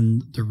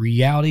when the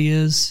reality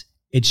is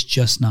it's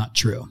just not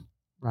true.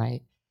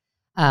 Right.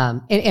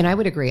 And I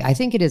would agree. I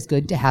think it is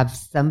good to have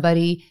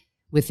somebody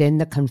within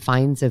the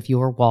confines of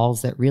your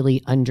walls that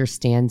really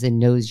understands and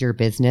knows your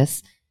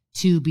business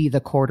to be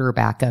the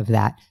quarterback of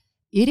that.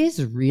 It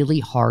is really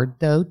hard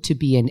though to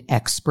be an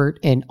expert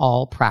in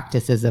all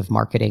practices of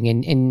marketing.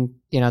 And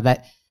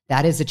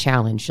that is a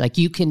challenge. Like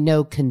you can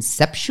know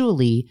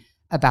conceptually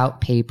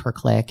about pay per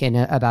click and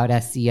about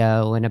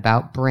SEO and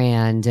about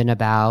brand and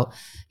about,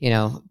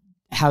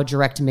 how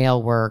direct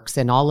mail works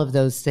and all of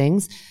those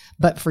things.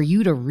 But for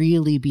you to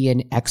really be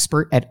an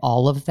expert at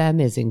all of them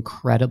is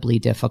incredibly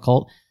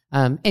difficult.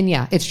 And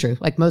yeah, it's true.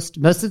 Like most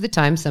of the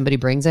time somebody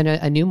brings in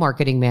a new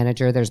marketing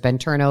manager, there's been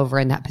turnover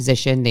in that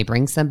position. They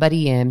bring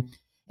somebody in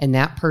and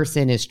that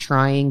person is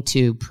trying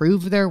to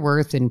prove their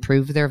worth and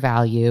prove their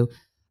value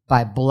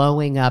by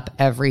blowing up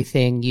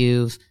everything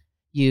you've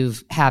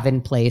have in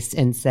place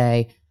and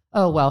say,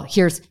 oh, well,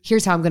 here's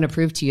how I'm going to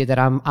prove to you that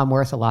I'm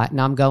worth a lot.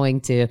 And I'm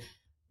going to,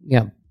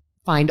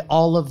 find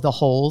all of the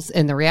holes.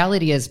 And the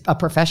reality is a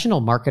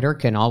professional marketer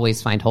can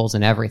always find holes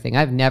in everything.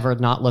 I've never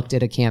not looked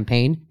at a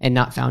campaign and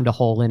not found a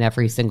hole in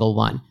every single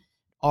one.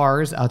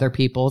 Ours, other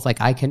people's,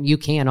 you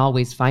can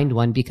always find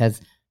one because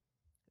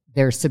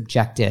they're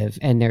subjective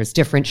and there's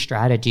different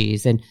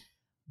strategies and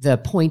the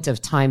point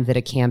of time that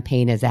a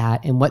campaign is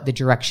at and what the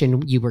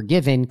direction you were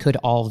given could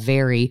all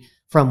vary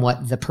from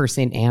what the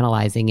person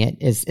analyzing it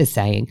is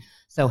saying.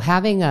 So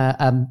having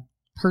a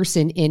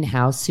person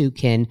in-house who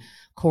can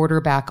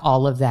quarterback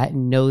all of that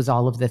and knows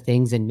all of the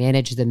things and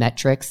manage the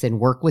metrics and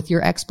work with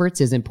your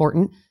experts is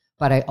important.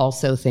 But I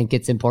also think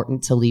it's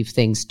important to leave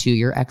things to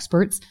your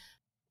experts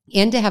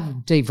and to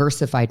have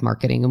diversified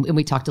marketing. And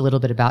we talked a little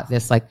bit about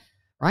this, like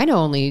RYNO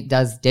only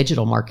does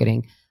digital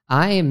marketing.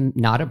 I am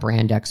not a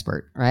brand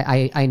expert,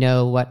 right? I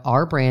know what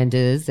our brand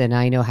is and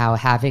I know how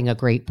having a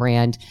great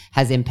brand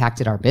has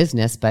impacted our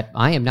business, but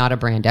I am not a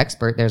brand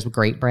expert. There's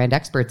great brand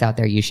experts out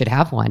there. You should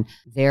have one.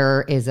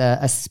 There is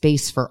a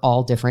space for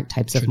all different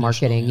types of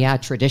marketing. Yeah,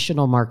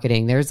 traditional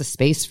marketing. There's a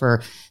space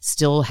for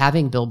still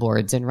having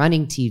billboards and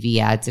running TV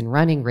ads and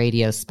running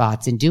radio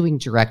spots and doing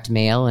direct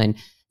mail. And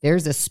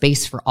there's a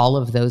space for all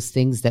of those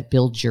things that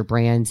build your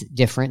brand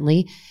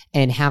differently.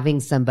 And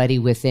having somebody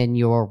within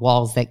your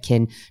walls that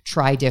can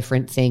try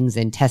different things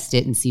and test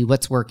it and see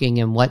what's working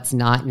and what's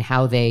not and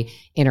how they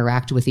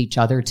interact with each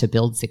other to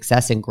build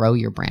success and grow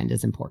your brand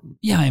is important.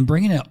 Yeah. And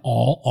bringing it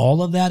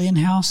all of that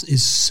in-house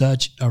is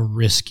such a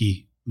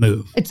risky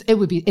move.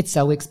 It's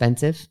so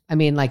expensive. I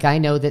mean, like, I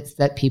know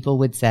that people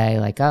would say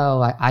like,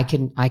 oh, I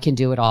can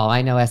do it all.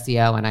 I know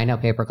SEO and I know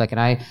pay-per-click and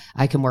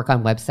I can work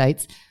on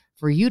websites.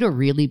 For you to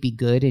really be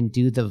good and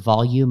do the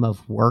volume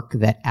of work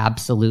that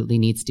absolutely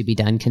needs to be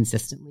done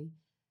consistently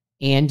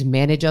and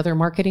manage other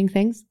marketing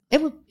things,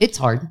 it's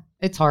hard.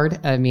 It's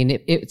hard. I mean,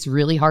 it's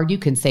really hard. You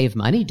can save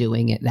money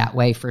doing it that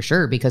way for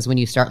sure, because when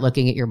you start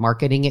looking at your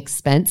marketing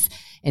expense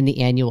and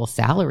the annual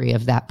salary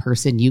of that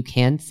person, you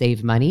can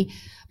save money.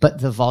 But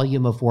the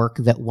volume of work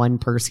that one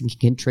person can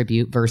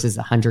contribute versus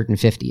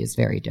 150 is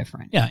very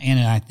different. Yeah, and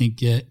I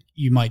think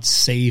you might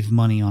save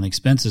money on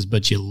expenses,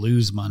 but you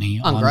lose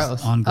money on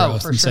growth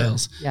and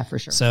sales. Yeah, for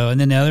sure. So, and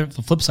then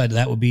the flip side of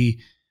that would be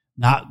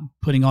not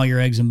putting all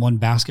your eggs in one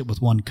basket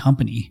with one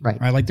company,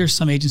 right? Like, there's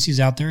some agencies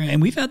out there,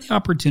 and we've had the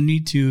opportunity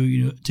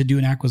to do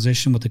an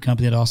acquisition with a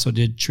company that also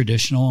did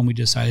traditional, and we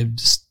decided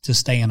to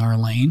stay in our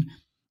lane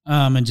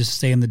and just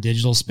stay in the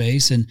digital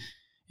space. And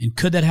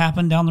could that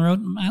happen down the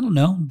road? I don't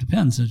know.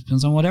 Depends. It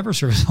depends on whatever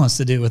service wants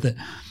to do with it.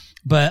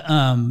 But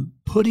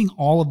putting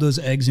all of those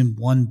eggs in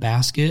one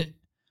basket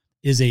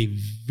is a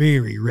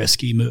very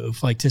risky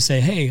move. Like, to say,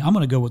 hey, I'm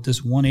going to go with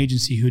this one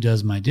agency who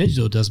does my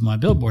digital, does my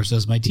billboards,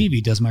 does my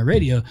TV, does my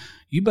radio.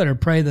 You better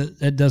pray that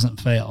that doesn't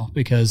fail,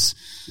 because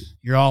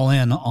you're all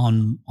in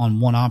on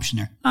one option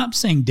there. Not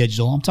saying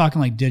digital. I'm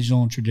talking like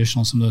digital and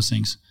traditional, some of those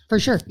things. For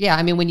sure. Yeah.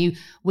 I mean,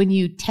 when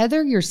you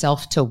tether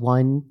yourself to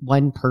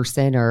one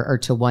person or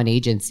to one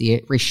agency,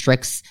 it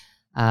restricts,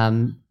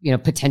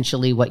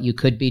 potentially what you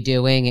could be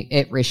doing.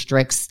 It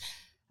restricts,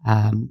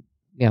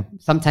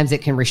 sometimes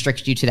it can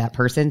restrict you to that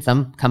person.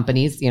 Some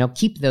companies,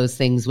 keep those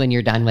things when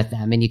you're done with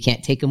them, and you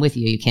can't take them with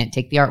you. You can't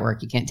take the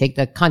artwork. You can't take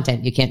the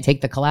content. You can't take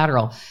the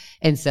collateral.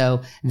 And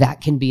so that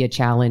can be a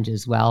challenge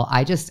as well.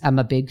 I'm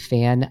a big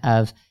fan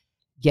of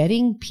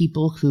getting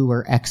people who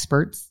are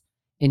experts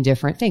in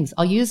different things.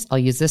 I'll use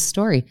this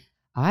story.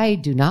 I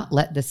do not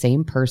let the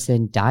same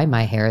person dye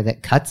my hair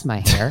that cuts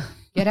my hair.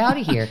 Get out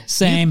of here.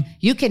 Same.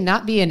 You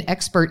cannot be an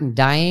expert in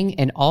dyeing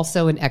and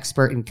also an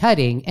expert in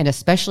cutting, and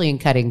especially in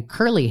cutting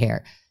curly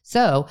hair.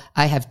 So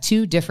I have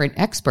two different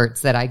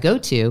experts that I go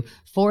to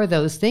for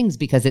those things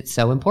because it's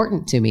so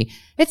important to me.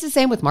 It's the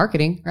same with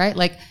marketing, right?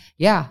 Like,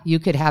 yeah, you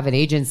could have an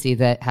agency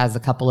that has a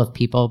couple of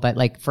people, but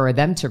like, for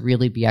them to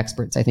really be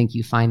experts, I think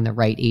you find the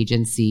right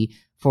agency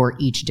for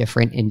each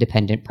different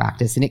independent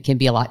practice. And it can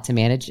be a lot to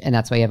manage. And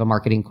that's why you have a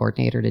marketing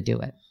coordinator to do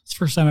it. It's the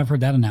first time I've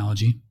heard that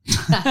analogy.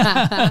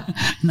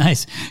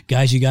 Nice.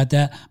 Guys, you got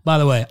that? By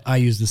the way, I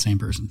use the same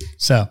person.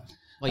 So,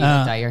 well, you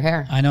don't dye your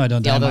hair. I know I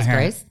don't dye my hair.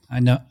 Grays?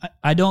 I know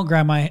I don't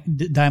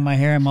dye my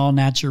hair. I'm all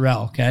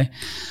natural. Okay.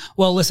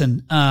 Well,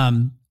 listen,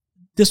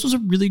 this was a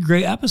really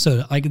great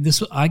episode. Like,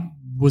 I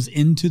was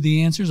into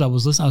the answers. I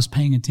was listening. I was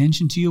paying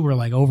attention to you. We're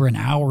like over an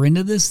hour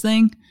into this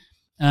thing.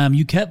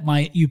 You kept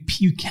my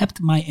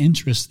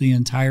interest the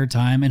entire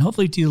time, and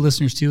hopefully to the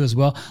listeners too as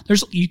well.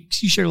 You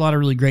shared a lot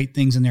of really great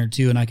things in there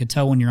too, and I could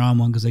tell when you're on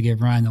one because I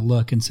gave Ryan the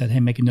look and said, "Hey,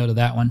 make a note of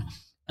that one."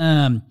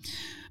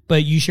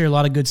 But you share a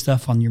lot of good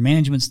stuff on your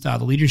management style,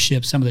 the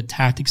leadership, some of the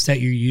tactics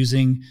that you're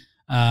using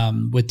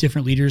with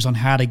different leaders on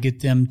how to get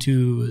them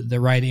to the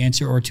right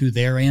answer or to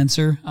their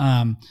answer.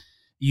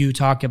 You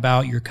talk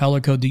about your color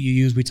code that you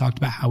use. We talked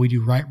about how we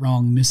do right,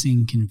 wrong,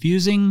 missing,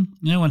 confusing,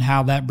 and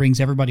how that brings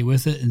everybody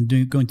with it and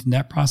going through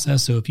that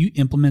process. So if you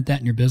implement that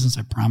in your business,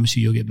 I promise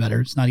you'll get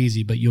better. It's not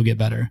easy, but you'll get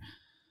better.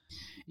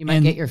 You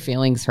might get your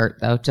feelings hurt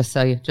though, just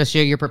so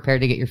you're prepared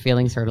to get your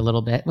feelings hurt a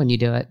little bit when you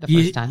do it the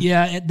first time.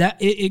 Yeah,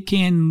 it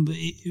can,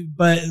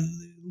 but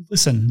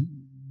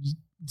listen,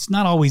 it's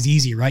not always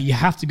easy, right? You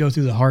have to go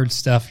through the hard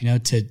stuff,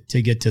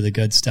 to get to the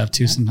good stuff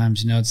too.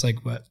 Sometimes, it's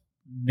like what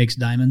makes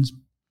diamonds.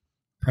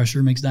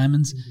 Pressure makes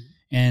diamonds.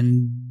 Mm-hmm.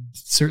 And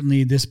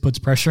certainly this puts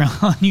pressure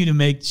on you to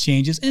make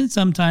changes. And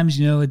sometimes,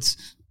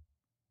 it's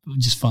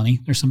just funny.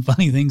 There's some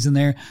funny things in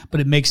there, but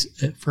it makes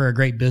it for a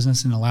great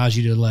business and allows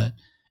you to let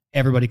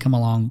everybody come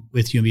along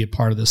with you and be a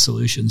part of the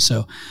solution.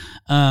 So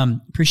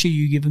appreciate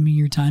you giving me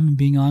your time and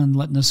being on and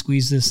letting us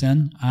squeeze this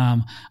in.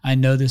 I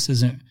know this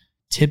isn't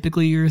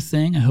typically your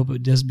thing. I hope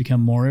it does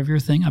become more of your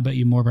thing. I bet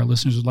you more of our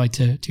listeners would like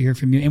to hear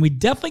from you. And we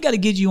definitely got to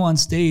get you on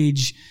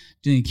stage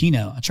doing a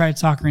keynote. I tried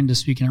to talk her into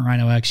speaking at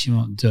RYNO X. She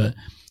won't do it.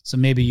 So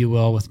maybe you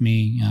will with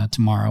me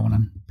tomorrow when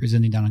I'm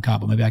presenting down in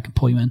Cabo. Maybe I can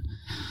pull you in.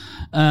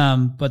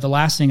 But the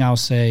last thing I'll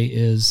say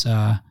is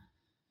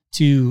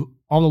to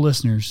all the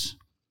listeners,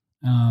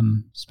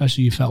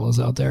 especially you fellas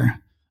out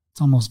there,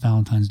 it's almost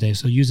Valentine's Day.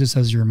 So use this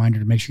as a reminder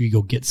to make sure you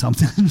go get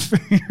something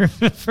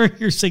for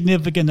your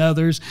significant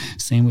others.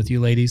 Same with you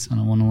ladies. I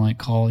don't want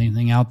to call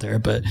anything out there,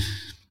 but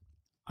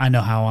I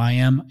know how I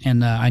am,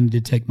 and I need to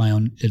take my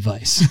own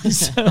advice.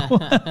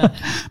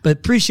 But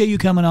appreciate you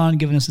coming on and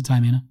giving us the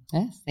time, Yano.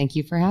 Yes, thank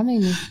you for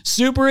having me.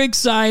 Super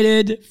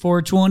excited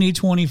for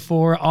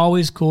 2024.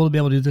 Always cool to be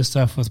able to do this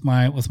stuff with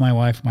my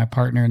wife, my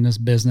partner in this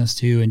business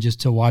too, and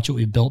just to watch what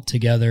we've built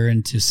together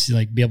and to see,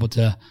 like, be able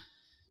to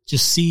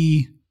just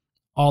see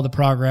all the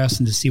progress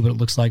and to see what it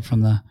looks like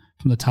from the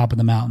top of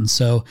the mountain.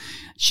 So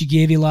she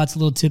gave you lots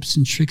of little tips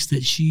and tricks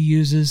that she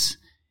uses.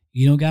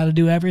 You don't got to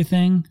do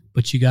everything,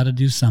 but you got to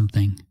do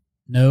something.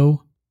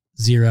 No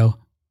 0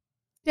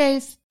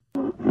 days.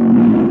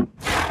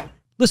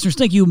 Listeners,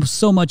 thank you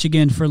so much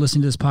again for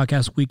listening to this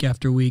podcast week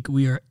after week.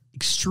 We are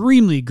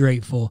extremely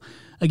grateful.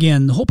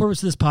 Again, the whole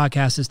purpose of this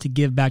podcast is to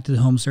give back to the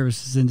home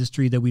services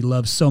industry that we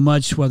love so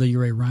much, whether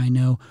you're a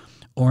RYNO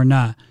or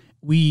not.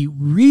 We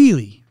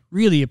really,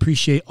 really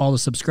appreciate all the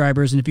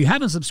subscribers. And if you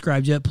haven't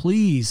subscribed yet,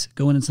 please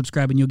go in and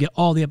subscribe, and you'll get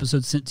all the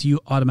episodes sent to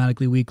you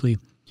automatically weekly.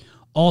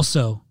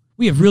 Also,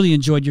 we have really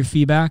enjoyed your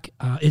feedback.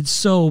 It's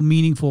so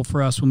meaningful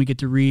for us when we get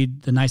to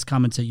read the nice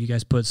comments that you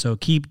guys put, so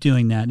keep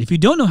doing that. And if you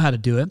don't know how to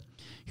do it,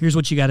 here's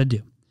what you got to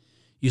do.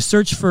 You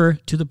search for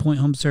To The Point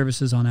Home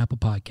Services on Apple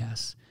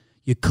Podcasts.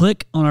 You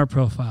click on our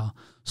profile,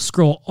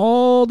 scroll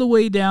all the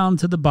way down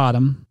to the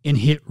bottom, and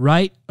hit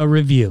write a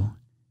review.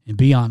 And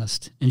be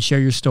honest and share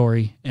your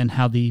story and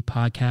how the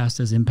podcast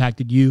has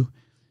impacted you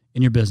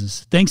and your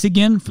business. Thanks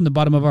again from the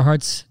bottom of our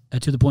hearts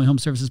at To The Point Home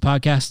Services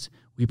Podcast.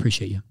 We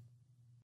appreciate you.